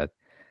 right? That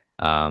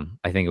I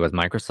think it was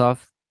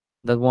Microsoft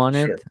that won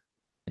it. Sure.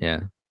 Yeah.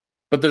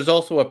 But there's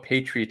also a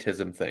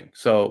patriotism thing.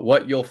 So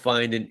what you'll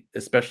find in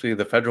especially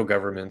the federal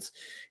governments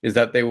is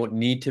that they will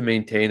need to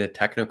maintain a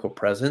technical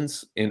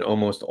presence in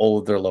almost all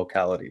of their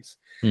localities.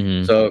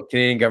 Mm-hmm. So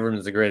Canadian government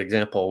is a great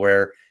example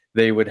where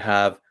they would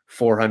have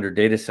 400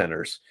 data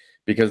centers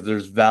because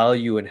there's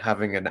value in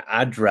having an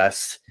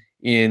address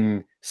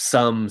in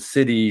some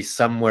city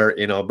somewhere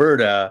in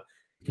Alberta,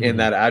 and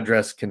that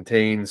address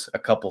contains a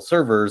couple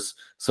servers,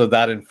 so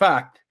that in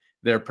fact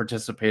they're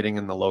participating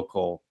in the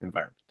local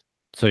environment.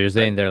 So you're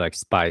saying they're like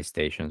spy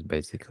stations,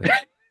 basically?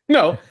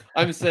 No,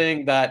 I'm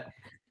saying that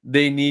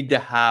they need to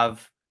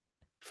have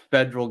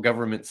federal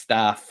government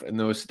staff, and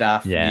those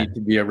staff need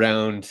to be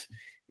around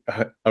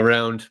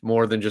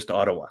more than just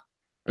Ottawa.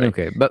 Right?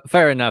 Okay, but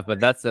fair enough. But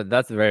that's a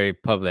very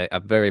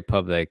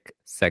public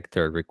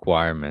sector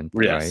requirement,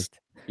 right?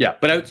 Yeah,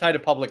 but outside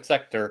of public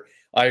sector,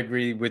 I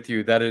agree with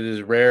you that it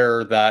is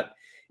rare that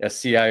a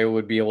CIO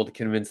would be able to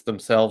convince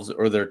themselves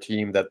or their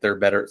team that they're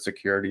better at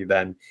security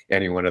than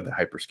any one of the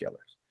hyperscalers.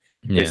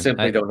 They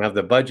simply don't have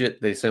the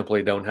budget. They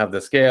simply don't have the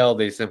scale.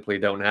 They simply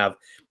don't have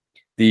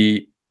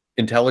the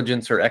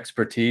intelligence or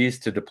expertise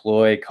to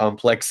deploy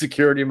complex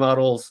security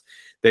models.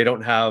 They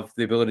don't have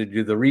the ability to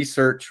do the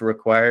research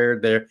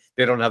required.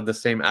 They don't have the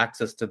same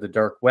access to the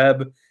dark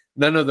web.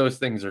 None of those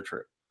things are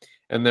true.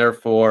 And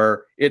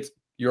therefore,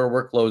 your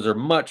workloads are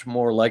much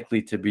more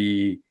likely to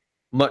be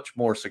much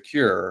more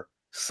secure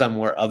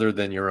somewhere other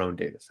than your own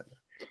data center.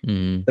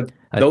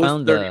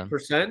 Those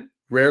 30%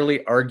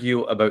 rarely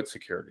argue about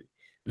security.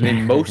 They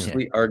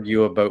mostly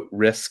argue about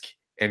risk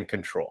and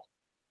control.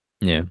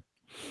 Yeah.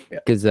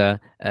 Because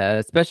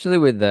especially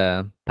with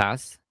the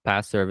PaaS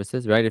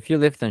services, right? If you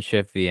lift and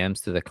shift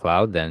VMs to the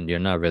cloud, then you're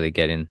not really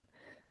getting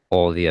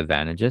all the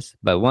advantages.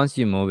 But once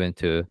you move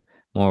into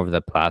more of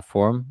the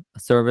platform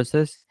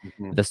services,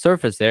 the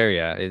surface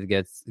area it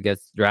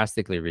gets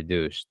drastically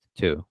reduced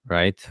too,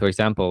 right? For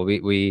example,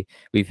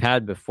 we've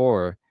had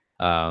before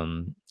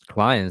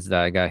clients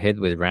that got hit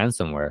with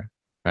ransomware,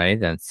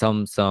 right? And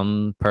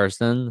some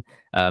person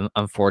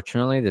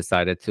unfortunately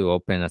decided to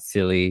open a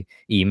silly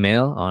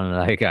email on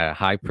like a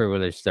high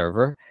privileged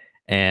server,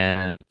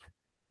 and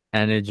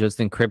it just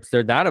encrypts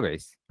their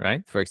database,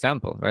 right? For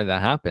example, right?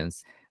 That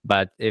happens.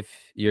 But if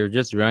you're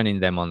just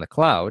running them on the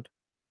cloud,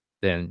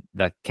 then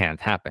that can't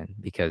happen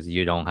because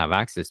you don't have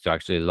access to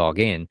actually log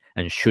in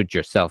and shoot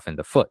yourself in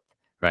the foot,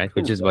 right?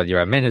 Which is what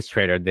your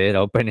administrator did,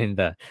 opening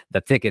the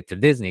ticket to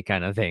Disney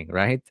kind of thing,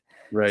 right?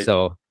 Right.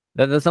 So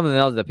that's something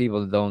else that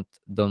people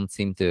don't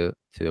seem to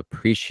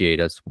appreciate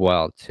as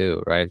well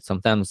too, right?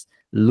 Sometimes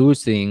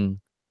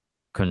losing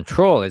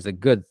control is a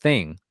good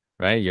thing,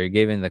 right? You're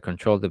giving the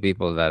control to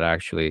people that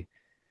actually,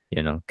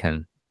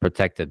 can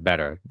protect it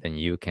better than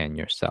you can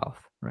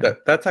yourself. Right?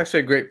 That's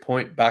actually a great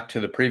point. Back to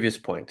the previous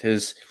point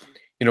is,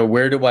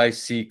 where do I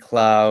see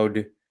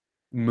cloud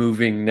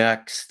moving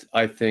next?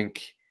 I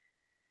think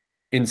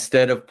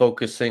instead of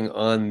focusing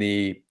on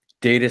the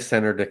data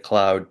center to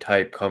cloud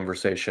type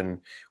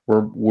conversation,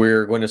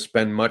 we're going to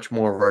spend much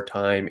more of our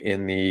time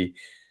in the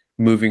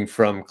moving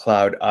from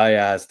cloud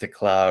IaaS to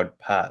cloud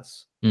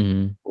PaaS.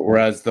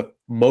 Whereas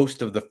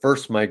most of the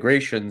first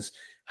migrations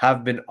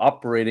have been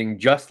operating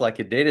just like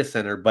a data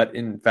center, but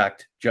in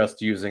fact,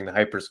 just using the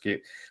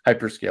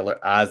hyperscaler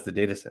as the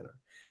data center.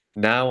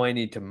 Now I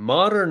need to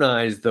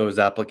modernize those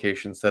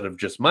applications instead of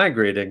just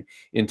migrating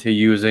into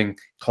using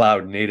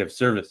cloud native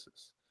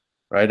services,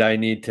 right? I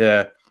need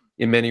to,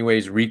 in many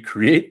ways,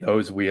 recreate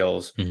those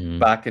wheels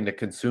back into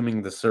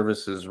consuming the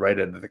services right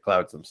into the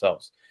clouds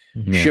themselves,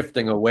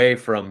 shifting away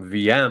from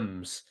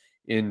VMs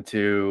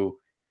into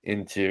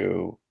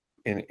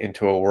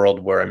a world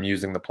where I'm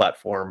using the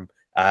platform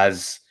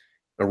as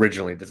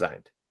originally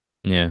designed.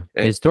 Yeah.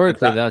 And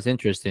historically, that's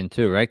interesting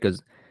too, right?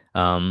 Because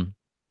I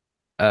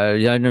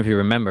don't know if you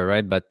remember,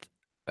 right? But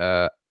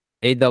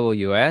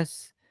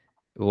AWS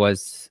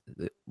was,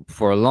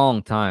 for a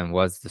long time,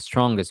 was the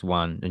strongest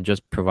one in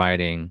just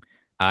providing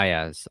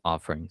IaaS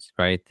offerings,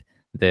 right?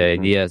 The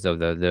ideas of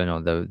the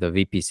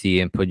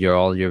VPC and put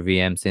all your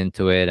VMs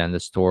into it and the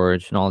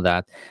storage and all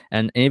that.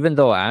 And even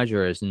though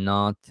Azure is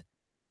not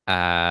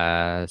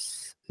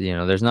as,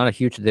 there's not a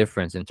huge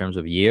difference in terms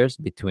of years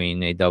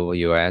between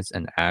AWS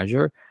and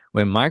Azure.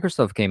 When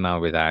Microsoft came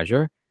out with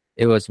Azure,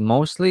 it was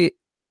mostly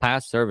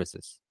PaaS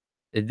services.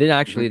 It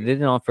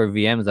didn't offer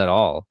VMs at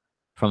all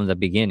from the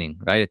beginning,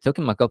 right? It took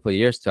them a couple of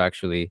years to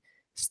actually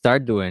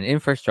start doing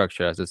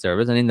infrastructure as a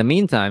service. And in the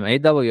meantime,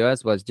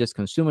 AWS was just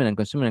consuming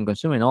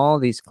all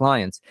these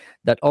clients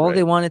that all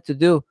they wanted to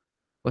do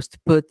was to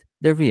put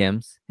their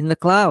VMs in the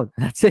cloud.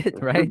 That's it,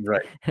 right?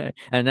 Right.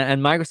 And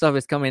Microsoft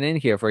is coming in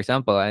here, for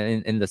example,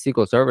 in the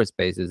SQL Server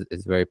space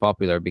is very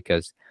popular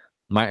because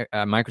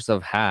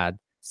Microsoft had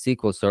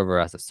SQL Server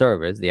as a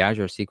service, the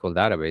Azure SQL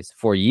database,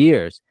 for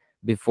years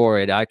before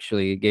it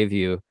actually gave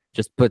you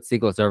just put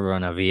SQL Server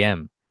on a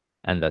VM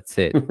and that's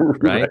it,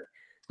 right?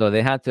 So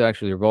they had to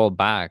actually roll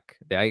back.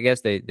 I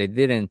guess they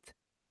didn't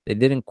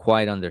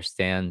quite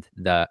understand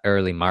the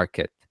early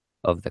market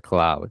of the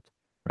cloud,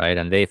 right?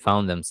 And they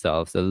found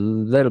themselves a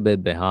little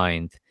bit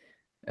behind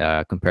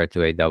compared to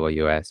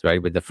AWS,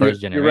 right? With the You're,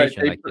 first you're right.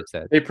 generation, like you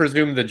said. They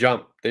presume the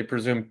jump. They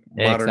presume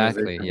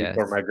Exactly, modernization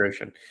before yes.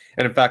 migration.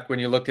 And in fact, when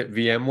you look at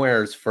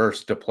VMware's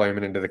first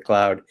deployment into the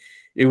cloud,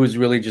 it was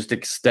really just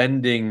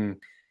extending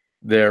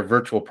their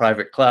virtual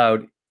private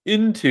cloud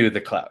into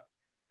the cloud,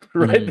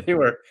 right?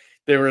 Mhm.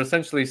 They were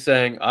essentially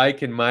saying, I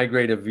can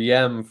migrate a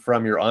VM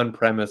from your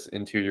on-premise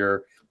into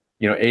your,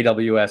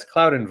 AWS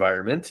cloud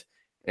environment,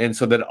 and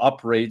so that it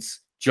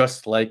operates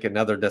just like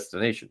another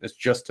destination. It's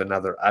just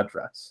another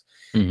address.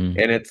 Mhm.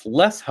 And it's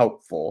less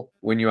helpful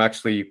when you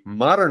actually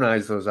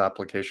modernize those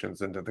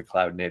applications into the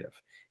cloud native.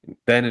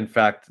 Then, in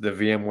fact, the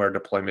VMware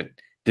deployment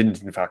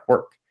didn't, in fact,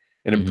 work,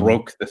 and it Mhm.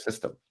 broke the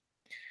system.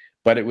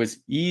 But it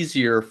was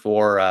easier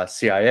for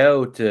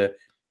CIO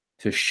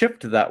to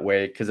shift that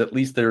way because at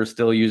least they were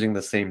still using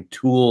the same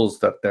tools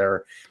that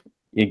their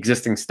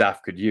existing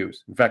staff could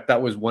use. In fact,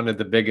 that was one of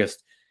the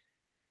biggest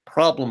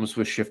problems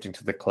with shifting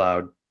to the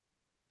cloud,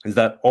 is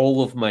that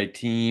all of my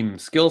team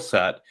skill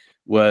set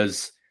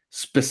was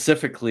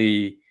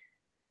specifically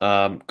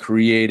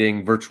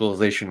creating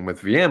virtualization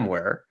with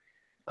VMware.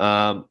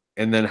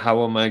 And then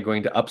how am I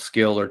going to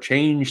upskill or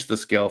change the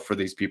skill for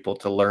these people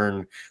to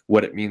learn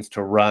what it means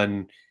to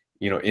run,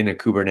 in a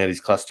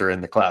Kubernetes cluster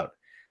in the cloud?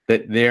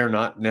 That they're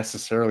not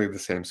necessarily the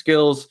same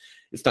skills.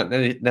 It's not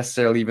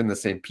necessarily even the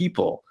same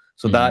people.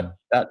 So Mhm.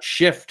 that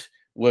shift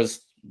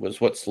was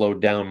what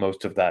slowed down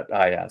most of that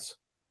IaaS.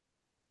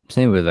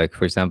 Same with, like,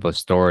 for example,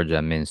 storage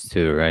admins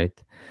too, right?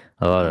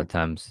 A lot of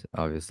times,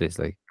 obviously, it's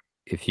like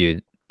if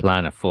you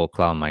plan a full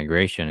cloud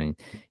migration and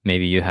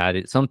maybe you had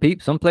it. Some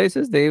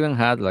places they even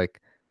had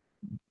like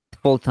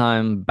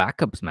full-time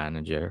backups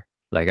manager,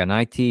 like an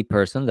IT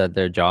person that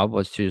their job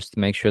was just to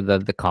make sure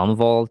that the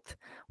Commvault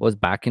was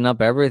backing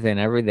up everything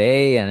every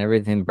day and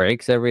everything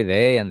breaks every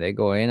day, and they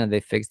go in and they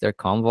fix their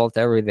Commvault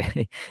every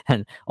day.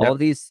 And Yep.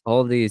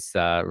 all these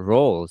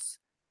roles,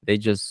 they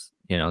just,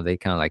 they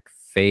kind of like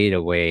fade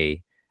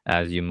away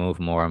as you move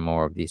more and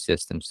more of these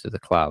systems to the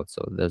cloud.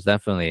 So there's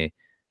definitely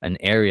an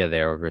area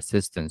there of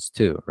resistance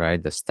too,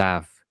 right? The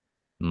staff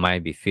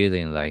might be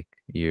feeling like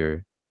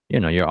you're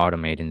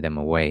automating them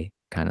away,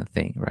 kind of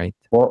thing, right?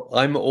 Well,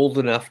 I'm old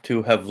enough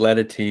to have led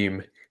a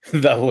team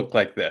that looked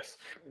like this.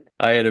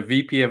 I had a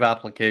VP of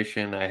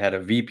application, I had a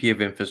VP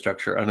of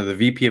infrastructure. Under the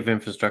VP of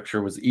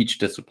infrastructure was each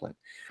discipline,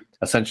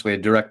 essentially a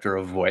director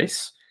of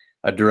voice,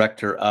 a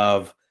director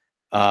of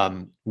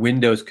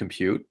Windows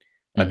compute,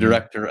 a Mm-hmm.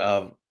 director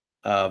of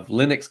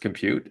Linux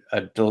compute,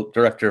 a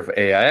director of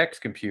AIX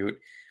compute,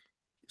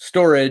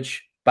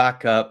 storage,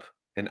 backup,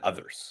 and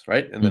others,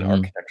 right? And then Mm-hmm.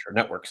 architecture,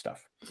 network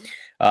stuff.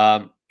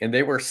 And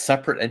they were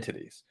separate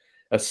entities.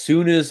 As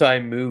soon as I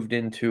moved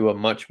into a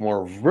much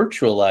more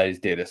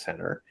virtualized data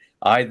center,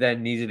 I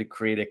then needed to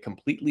create a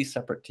completely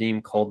separate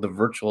team called the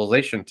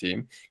virtualization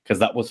team, because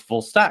that was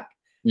full stack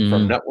from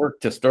Mm-hmm. network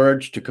to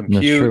storage to That's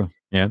compute, true.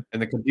 Yeah.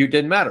 and the compute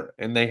didn't matter.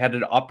 And they had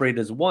to operate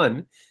as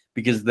one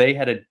because they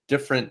had a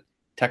different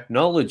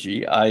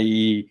technology,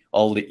 i.e.,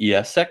 all the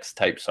ESX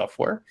type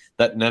software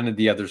that none of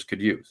the others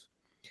could use.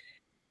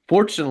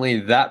 Fortunately,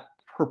 that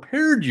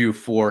prepared you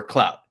for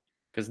cloud,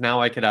 because now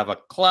I could have a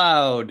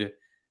cloud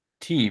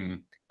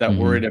team that Mm-hmm.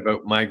 worried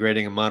about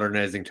migrating and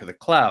modernizing to the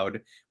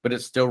cloud, but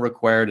it still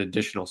required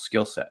additional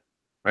skill set,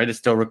 right? It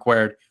still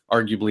required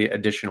arguably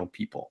additional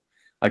people.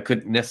 I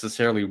couldn't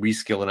necessarily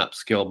reskill and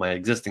upskill my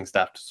existing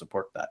staff to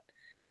support that,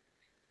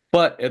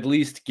 but at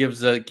least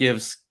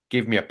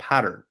gave me a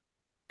pattern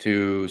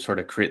to sort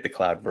of create the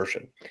cloud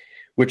version,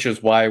 which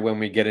is why when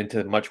we get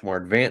into much more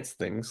advanced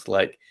things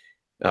like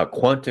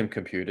quantum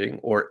computing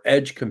or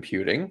edge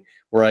computing,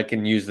 where I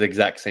can use the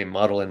exact same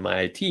model in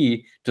my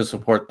IT to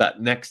support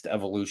that next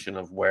evolution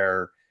of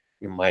where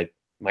my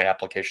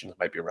applications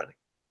might be running.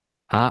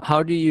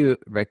 How do you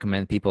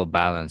recommend people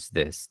balance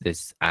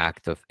this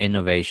act of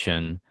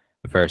innovation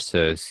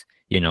versus,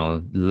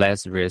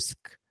 less risk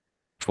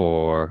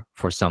for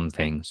some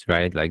things,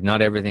 right? Like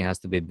not everything has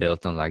to be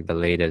built on like the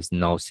latest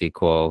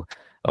NoSQL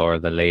or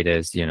the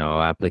latest,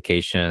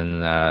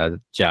 application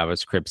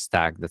JavaScript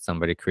stack that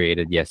somebody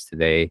created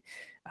yesterday.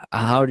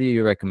 How do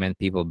you recommend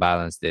people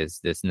balance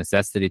this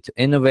necessity to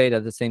innovate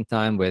at the same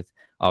time with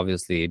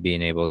obviously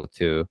being able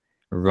to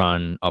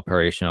run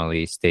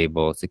operationally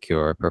stable,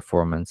 secure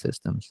performance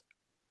systems?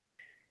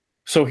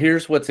 So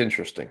here's what's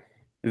interesting.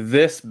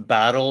 This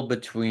battle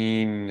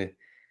between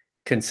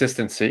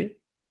consistency,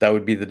 that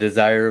would be the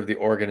desire of the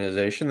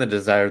organization, the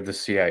desire of the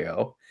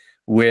CIO,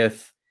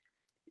 with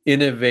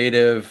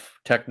innovative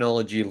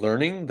technology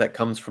learning that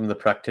comes from the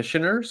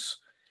practitioners,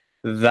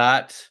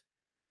 that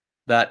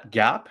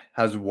gap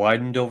has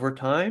widened over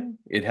time.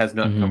 It has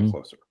not come Mm-hmm.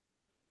 closer.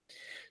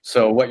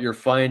 So what you're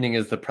finding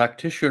is the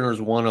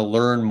practitioners want to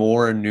learn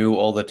more and new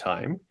all the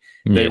time.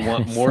 They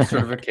want Yes. more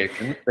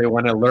certifications. They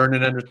want to learn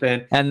and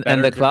understand And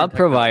better the different cloud technologies.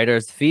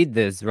 providers feed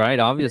this, right?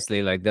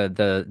 Obviously, like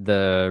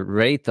the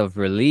rate of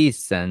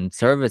release and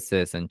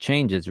services and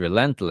change is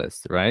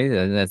relentless, right?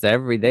 And that's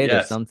every day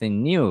there's Yes,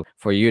 something new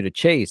for you to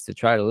chase to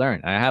try to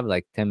learn. I have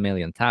like 10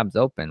 million tabs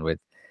open with,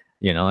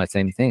 the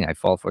same thing. I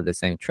fall for the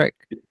same trick.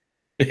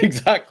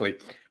 exactly.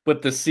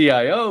 But the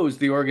CIOs,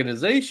 the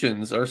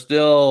organizations, are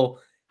still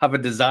have a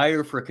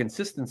desire for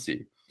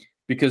consistency,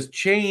 because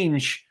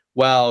change,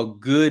 while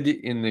good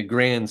in the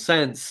grand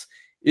sense,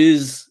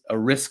 is a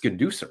risk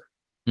inducer,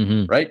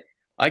 right?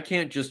 I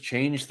can't just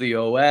change the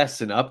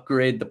OS and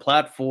upgrade the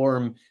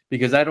platform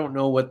because I don't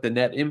know what the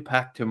net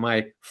impact to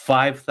my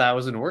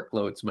 5,000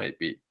 workloads might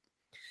be.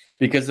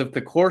 Because if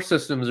the core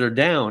systems are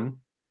down,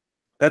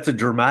 that's a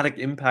dramatic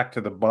impact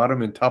to the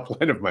bottom and top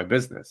line of my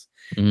business,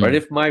 right?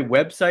 If my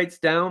website's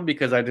down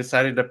because I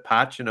decided to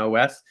patch an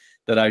OS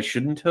that I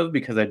shouldn't have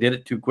because I did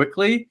it too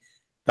quickly,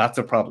 that's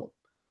a problem,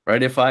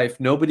 right? If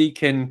nobody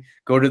can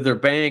go to their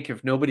bank,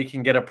 if nobody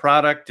can get a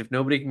product, if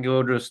nobody can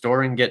go to a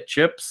store and get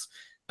chips,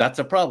 that's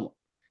a problem,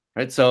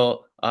 right?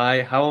 So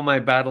how am I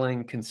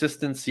battling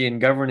consistency and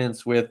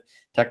governance with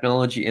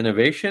technology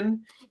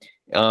innovation?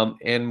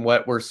 And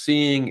what we're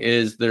seeing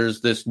is there's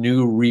this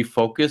new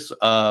refocus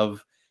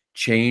of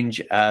change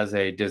as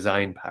a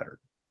design pattern.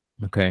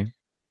 Okay.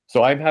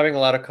 So I'm having a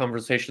lot of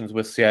conversations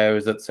with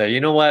CIOs that say, you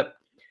know what?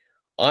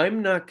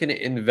 I'm not going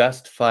to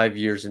invest 5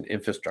 years in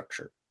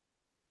infrastructure.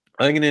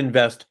 I'm going to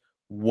invest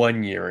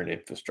 1 year in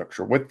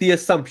infrastructure with the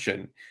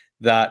assumption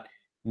that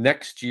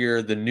next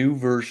year the new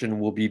version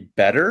will be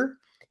better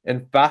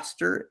and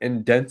faster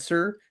and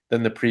denser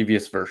than the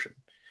previous version.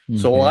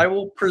 So I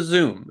will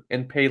presume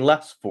and pay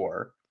less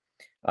for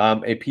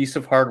a piece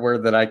of hardware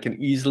that I can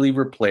easily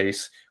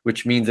replace,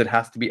 which means it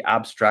has to be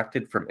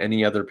abstracted from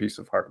any other piece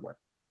of hardware.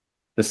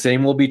 The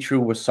same will be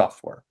true with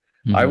software.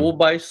 I will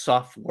buy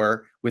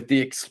software with the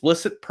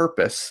explicit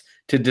purpose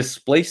to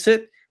displace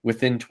it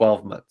within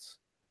 12 months.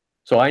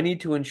 So I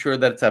need to ensure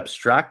that it's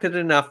abstracted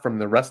enough from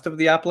the rest of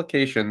the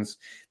applications,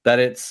 that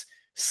it's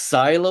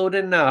siloed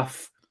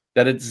enough,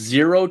 that it's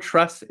zero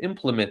trust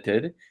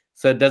implemented,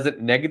 so it doesn't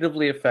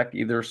negatively affect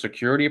either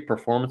security,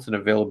 performance, and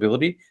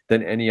availability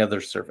than any other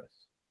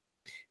service.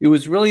 It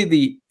was really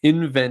the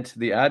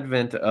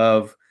advent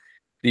of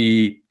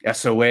the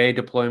SOA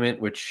deployment,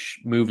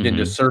 which moved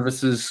into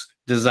services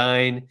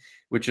design,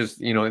 which is,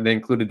 and they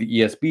included the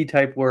ESB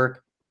type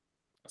work.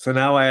 So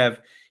now I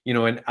have,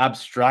 an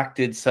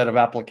abstracted set of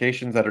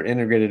applications that are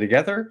integrated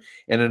together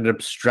and an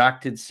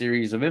abstracted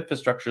series of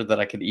infrastructure that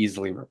I could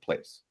easily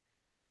replace.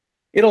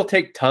 It'll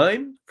take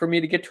time for me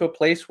to get to a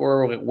place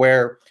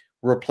where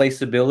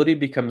replaceability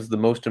becomes the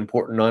most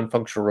important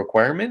non-functional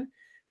requirement,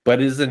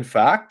 but is in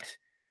fact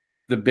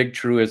the big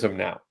truism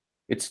now.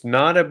 It's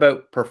not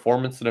about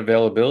performance and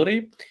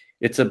availability.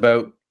 It's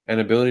about an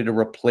ability to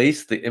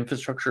replace the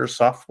infrastructure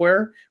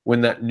software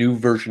when that new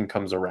version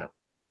comes around.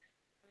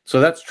 So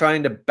that's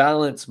trying to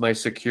balance my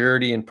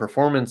security and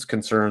performance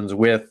concerns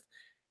with,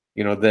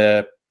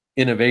 the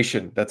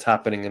innovation that's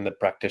happening in the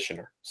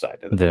practitioner side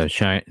of the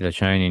chase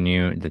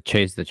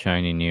the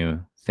shiny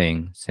new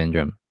thing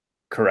syndrome.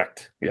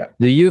 Correct. Yeah.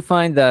 Do you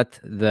find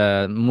that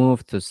the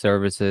move to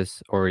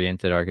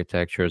services-oriented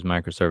architectures,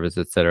 microservices,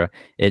 etc.,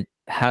 it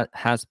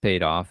has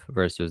paid off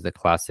versus the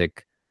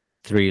classic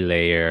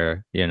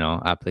 3-layer,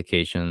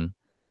 application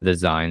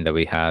design that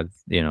we had,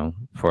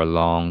 for a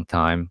long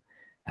time?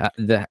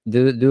 Do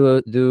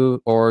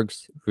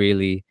orgs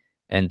really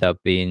end up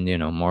being,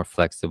 more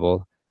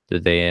flexible? Do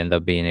they end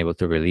up being able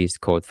to release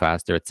code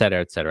faster, et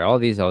cetera, et cetera? All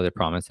these other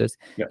promises.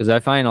 Because I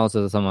find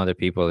also some other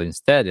people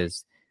instead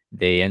is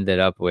they ended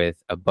up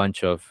with a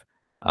bunch of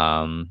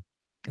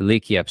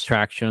leaky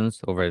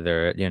abstractions over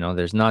their,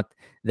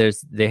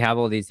 they have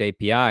all these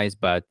APIs,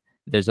 but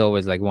there's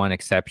always like one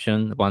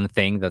exception, one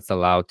thing that's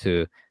allowed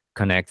to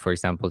connect, for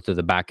example, to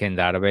the backend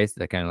database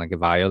that kind of like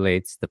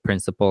violates the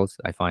principles.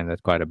 I find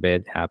that quite a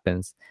bit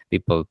happens.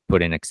 People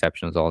put in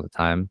exceptions all the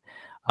time.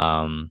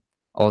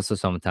 Also,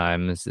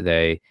 sometimes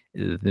they,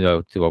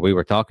 to what we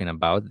were talking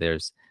about,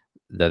 there's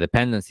the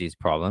dependencies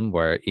problem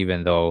where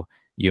even though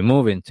you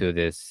move into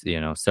this,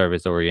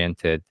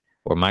 service-oriented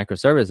or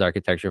microservice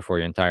architecture for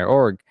your entire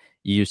org,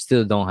 you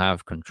still don't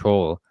have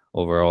control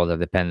over all the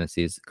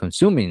dependencies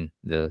consuming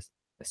the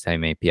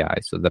same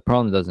API. So the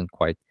problem doesn't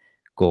quite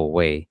go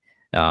away.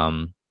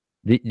 Do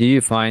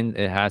you find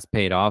it has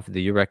paid off? Do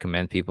you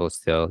recommend people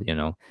still,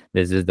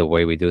 this is the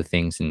way we do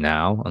things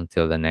now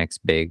until the next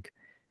big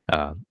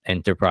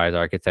enterprise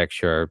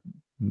architecture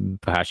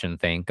passion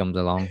thing comes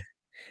along?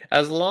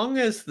 As long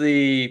as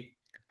the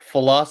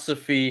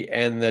philosophy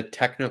and the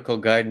technical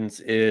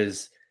guidance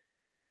is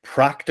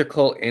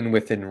practical and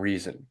within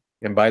reason.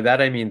 And by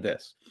that, I mean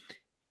this.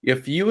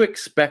 If you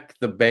expect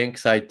the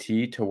bank's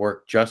IT to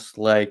work just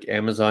like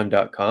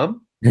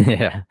Amazon.com,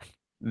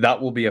 that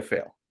will be a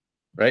fail,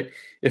 right?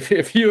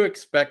 If you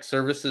expect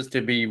services to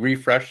be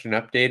refreshed and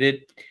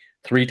updated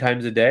 3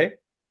 times a day,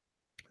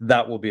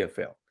 that will be a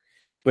fail.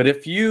 But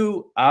if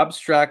you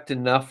abstract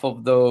enough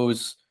of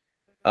those,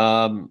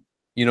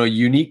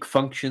 unique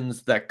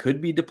functions that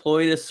could be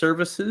deployed as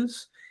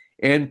services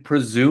and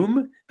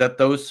presume that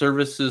those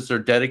services are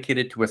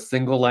dedicated to a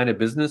single line of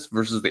business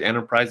versus the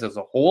enterprise as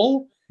a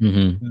whole,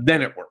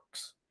 then it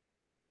works.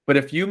 But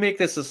if you make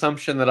this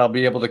assumption that I'll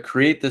be able to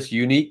create this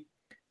unique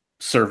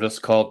service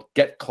called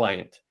Get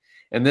Client,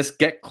 and this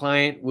get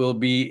client will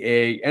be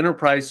a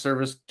enterprise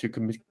service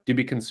to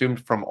be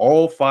consumed from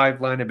all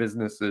 5 line of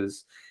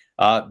businesses,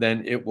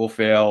 then it will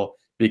fail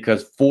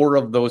because 4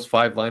 of those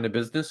 5 line of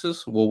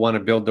businesses will want to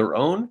build their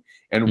own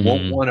and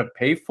won't want to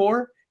pay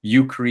for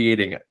you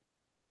creating it.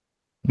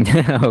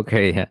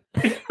 Okay, yeah.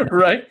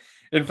 Right?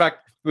 In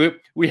fact,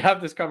 we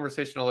have this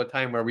conversation all the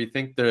time where we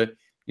think that,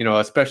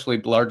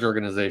 especially large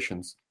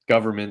organizations,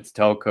 governments,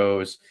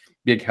 telcos,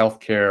 big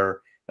healthcare,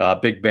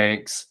 big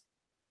banks,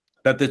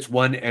 that it's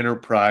one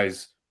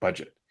enterprise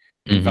budget.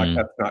 In fact,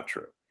 that's not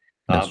true.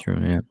 That's true,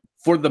 yeah.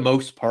 For the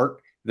most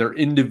part, they're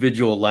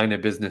individual line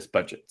of business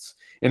budgets.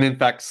 And in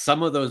fact,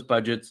 some of those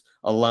budgets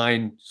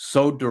align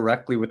so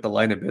directly with the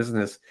line of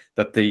business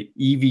that the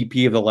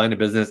EVP of the line of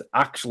business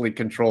actually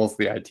controls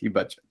the IT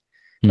budget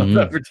of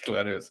that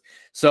particular news.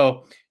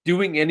 So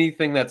doing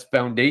anything that's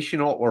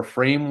foundational or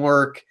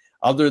framework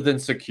other than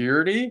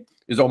security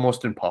is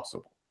almost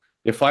impossible.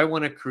 If I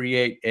want to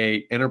create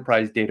a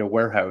enterprise data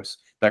warehouse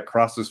that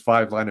crosses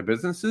 5 line of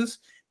businesses,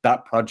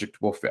 that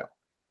project will fail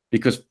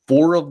because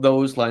 4 of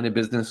those line of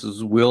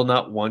businesses will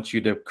not want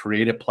you to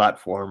create a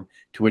platform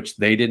to which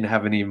they didn't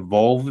have any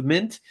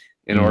involvement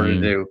in order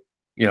to,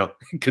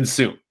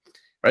 consume.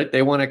 Right?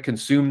 They want to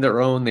consume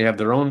their own. They have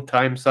their own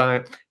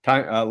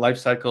life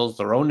cycles,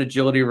 their own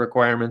agility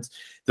requirements,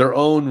 their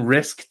own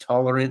risk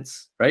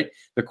tolerance. Right?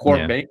 The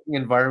core banking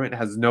environment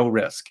has no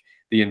risk.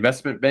 The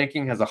investment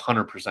banking has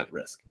 100%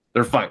 risk.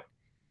 They're fine.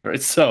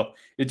 Right? So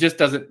it just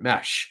doesn't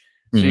mesh.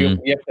 So you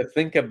have to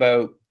think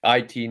about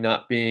IT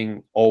not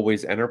being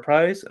always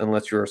enterprise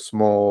unless you're a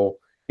small,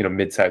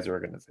 mid-sized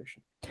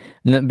organization.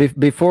 Now,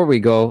 before we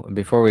go,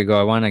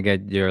 I want to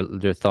get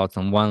your thoughts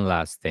on one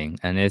last thing,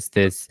 and it's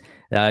this.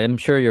 I'm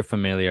sure you're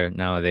familiar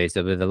nowadays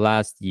with the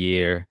last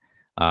year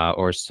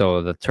or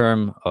so. The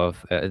term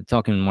of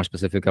talking more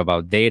specific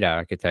about data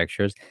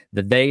architectures,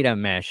 the data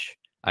mesh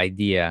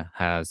idea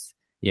has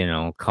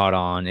caught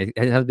on. It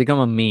has become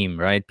a meme,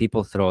 right?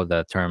 People throw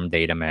the term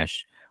data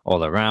mesh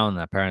all around.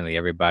 Apparently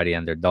everybody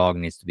and their dog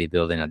needs to be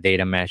building a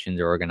data mesh in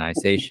their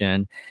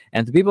organization.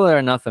 And to people that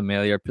are not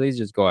familiar, please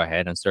just go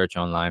ahead and search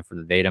online for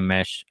the data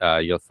mesh.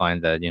 You'll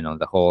find that,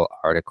 the whole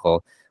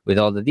article with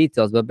all the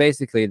details. But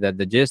basically the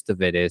gist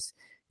of it is,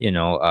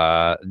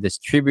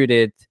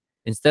 distributed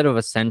instead of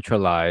a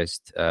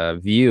centralized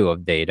view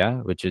of data,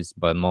 which is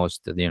but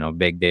most,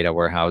 big data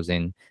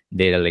warehousing,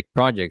 data lake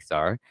projects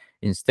are.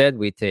 Instead,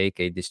 we take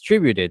a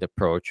distributed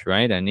approach,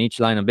 right? And each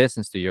line of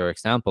business, to your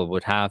example,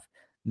 would have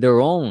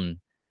their own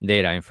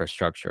data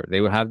infrastructure.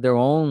 They would have their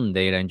own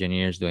data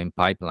engineers doing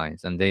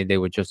pipelines, and they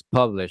would just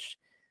publish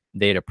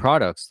data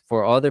products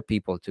for other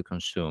people to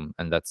consume,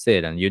 and that's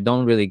it. And you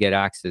don't really get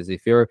access.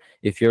 If you're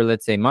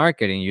let's say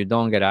marketing, you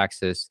don't get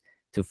access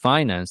to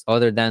finance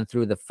other than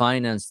through the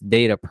finance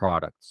data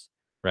products,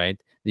 right?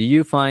 Do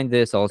you find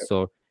this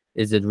also?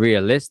 Is it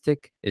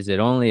realistic? Is it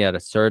only at a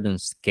certain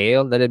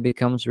scale that it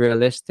becomes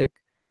realistic?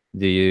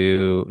 Do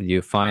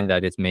you find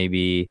that it's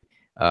maybe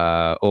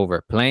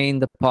overplaying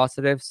the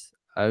positives?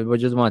 I would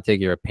just want to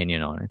take your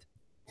opinion on it.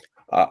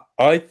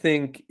 I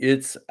think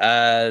it's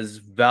as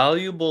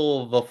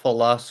valuable of a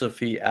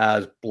philosophy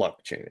as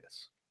blockchain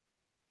is.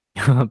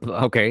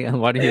 Okay, and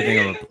what do you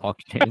think of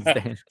blockchains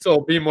then?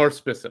 So be more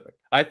specific.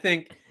 I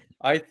think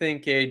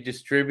a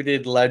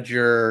distributed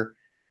ledger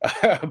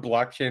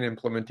blockchain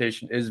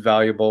implementation is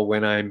valuable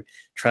when I'm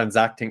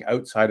transacting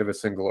outside of a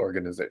single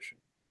organization.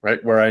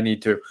 Right, where I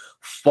need to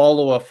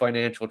follow a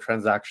financial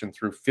transaction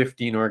through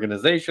 15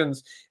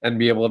 organizations and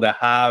be able to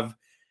have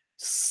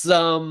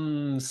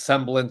some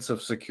semblance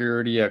of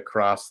security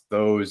across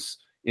those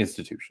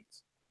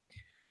institutions.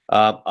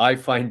 I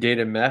find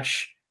data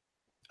mesh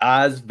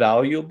as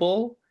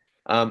valuable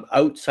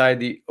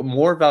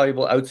more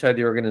valuable outside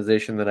the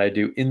organization than I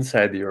do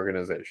inside the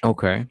organization.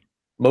 Okay.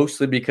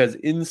 Mostly because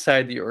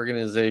inside the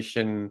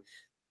organization,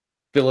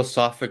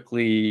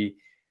 philosophically,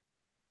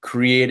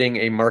 creating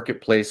a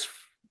marketplace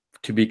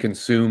to be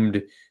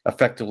consumed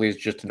effectively is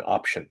just an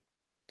option.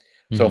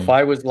 So if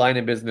I was line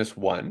of business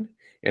 1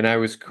 and I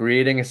was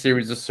creating a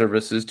series of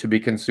services to be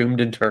consumed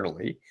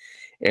internally,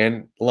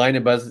 and line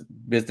of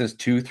business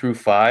 2 through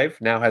 5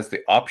 now has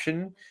the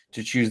option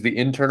to choose the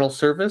internal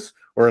service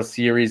or a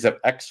series of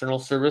external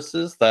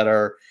services that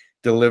are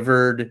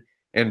delivered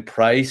and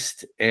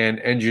priced and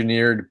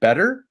engineered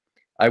better,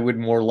 I would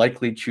more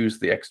likely choose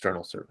the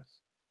external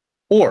service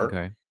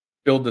or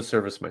build the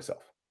service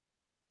myself.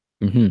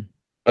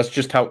 That's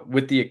just how,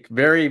 with the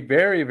very,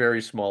 very,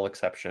 very small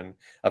exception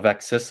of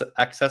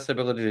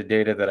accessibility to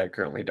data that I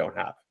currently don't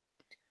have.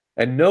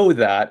 And know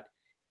that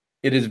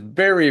it is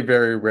very,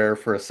 very rare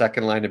for a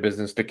second line of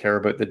business to care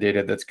about the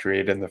data that's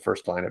created in the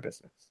first line of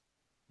business.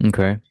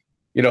 Okay.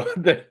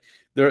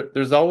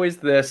 There's always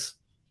this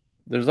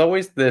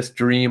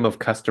dream of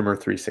customer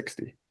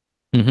 360.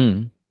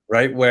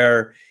 Right?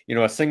 Where,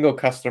 a single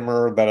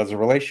customer that has a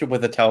relationship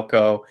with a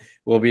telco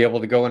will be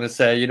able to go in and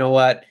say, you know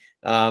what?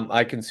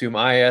 I consume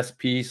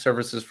ISP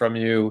services from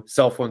you,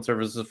 cell phone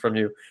services from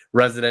you,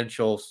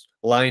 residential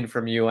line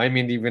from you. I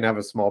mean, even have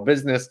a small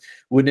business.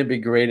 Wouldn't it be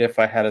great if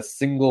I had a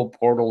single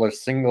portal or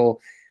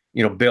single,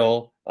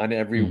 bill on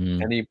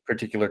Mhm. any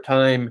particular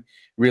time.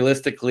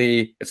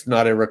 Realistically, it's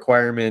not a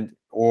requirement,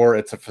 or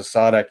it's a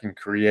facade I can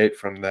create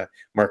from the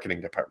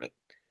marketing department.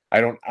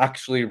 I don't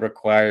actually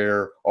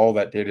require all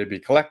that data to be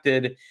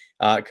collected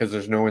because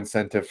there's no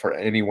incentive for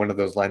any one of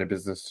those line of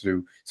business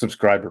to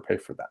subscribe or pay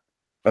for that.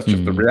 That's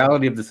just the Mhm.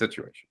 reality of the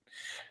situation.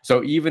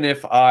 So even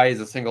if I, as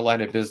a single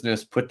line of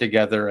business, put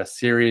together a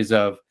series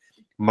of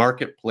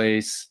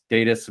marketplace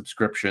data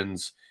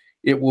subscriptions,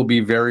 it will be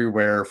very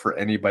rare for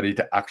anybody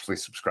to actually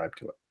subscribe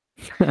to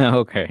it.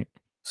 Okay.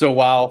 So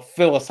while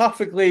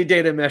philosophically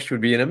data mesh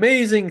would be an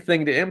amazing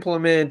thing to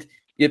implement,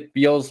 it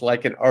feels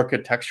like an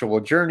architectural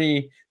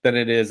journey than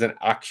it is an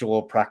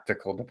actual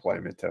practical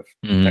deployment of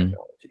Mhm.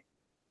 technology.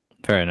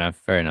 Fair enough.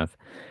 Fair enough.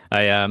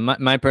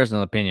 My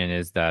personal opinion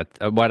is that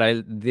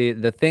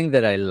the thing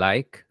that I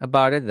like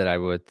about it, that I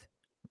would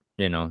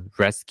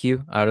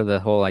rescue out of the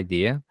whole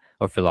idea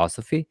or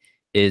philosophy,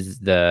 is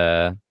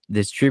the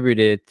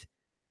distributed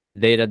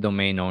data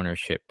domain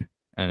ownership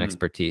and Mm.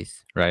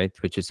 expertise, right?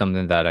 Which is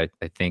something that I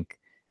think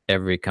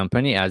every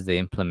company, as they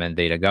implement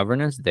data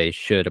governance, they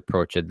should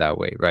approach it that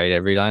way, right?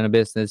 Every line of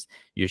business,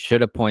 you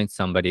should appoint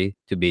somebody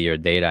to be your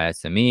data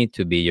SME,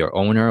 to be your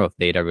owner of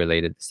data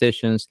related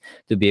decisions,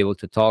 to be able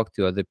to talk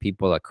to other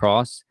people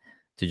across,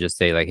 to just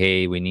say like,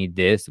 hey, we need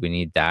this, we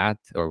need that,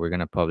 or we're going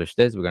to publish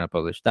this, we're going to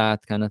publish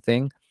that kind of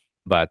thing.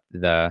 But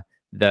the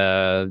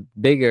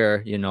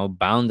bigger,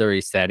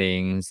 boundary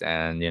settings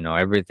and,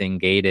 everything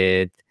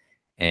gated,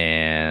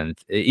 and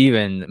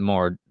even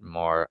more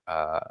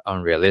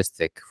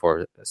unrealistic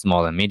for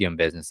small and medium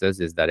businesses,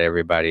 is that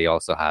everybody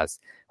also has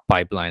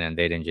pipeline and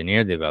data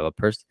engineer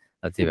developers.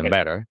 That's even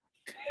better.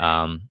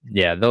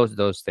 Yeah,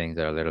 those things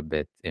are a little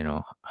bit,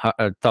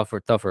 a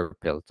tougher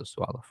pill to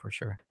swallow for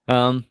sure.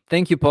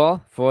 Thank you,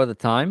 Paul, for the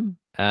time.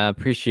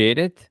 Appreciate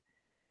it.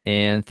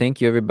 And thank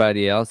you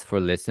everybody else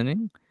for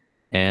listening,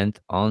 and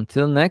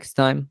until next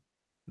time,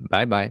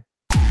 bye bye.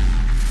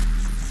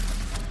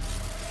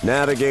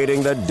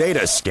 Navigating the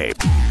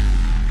datascape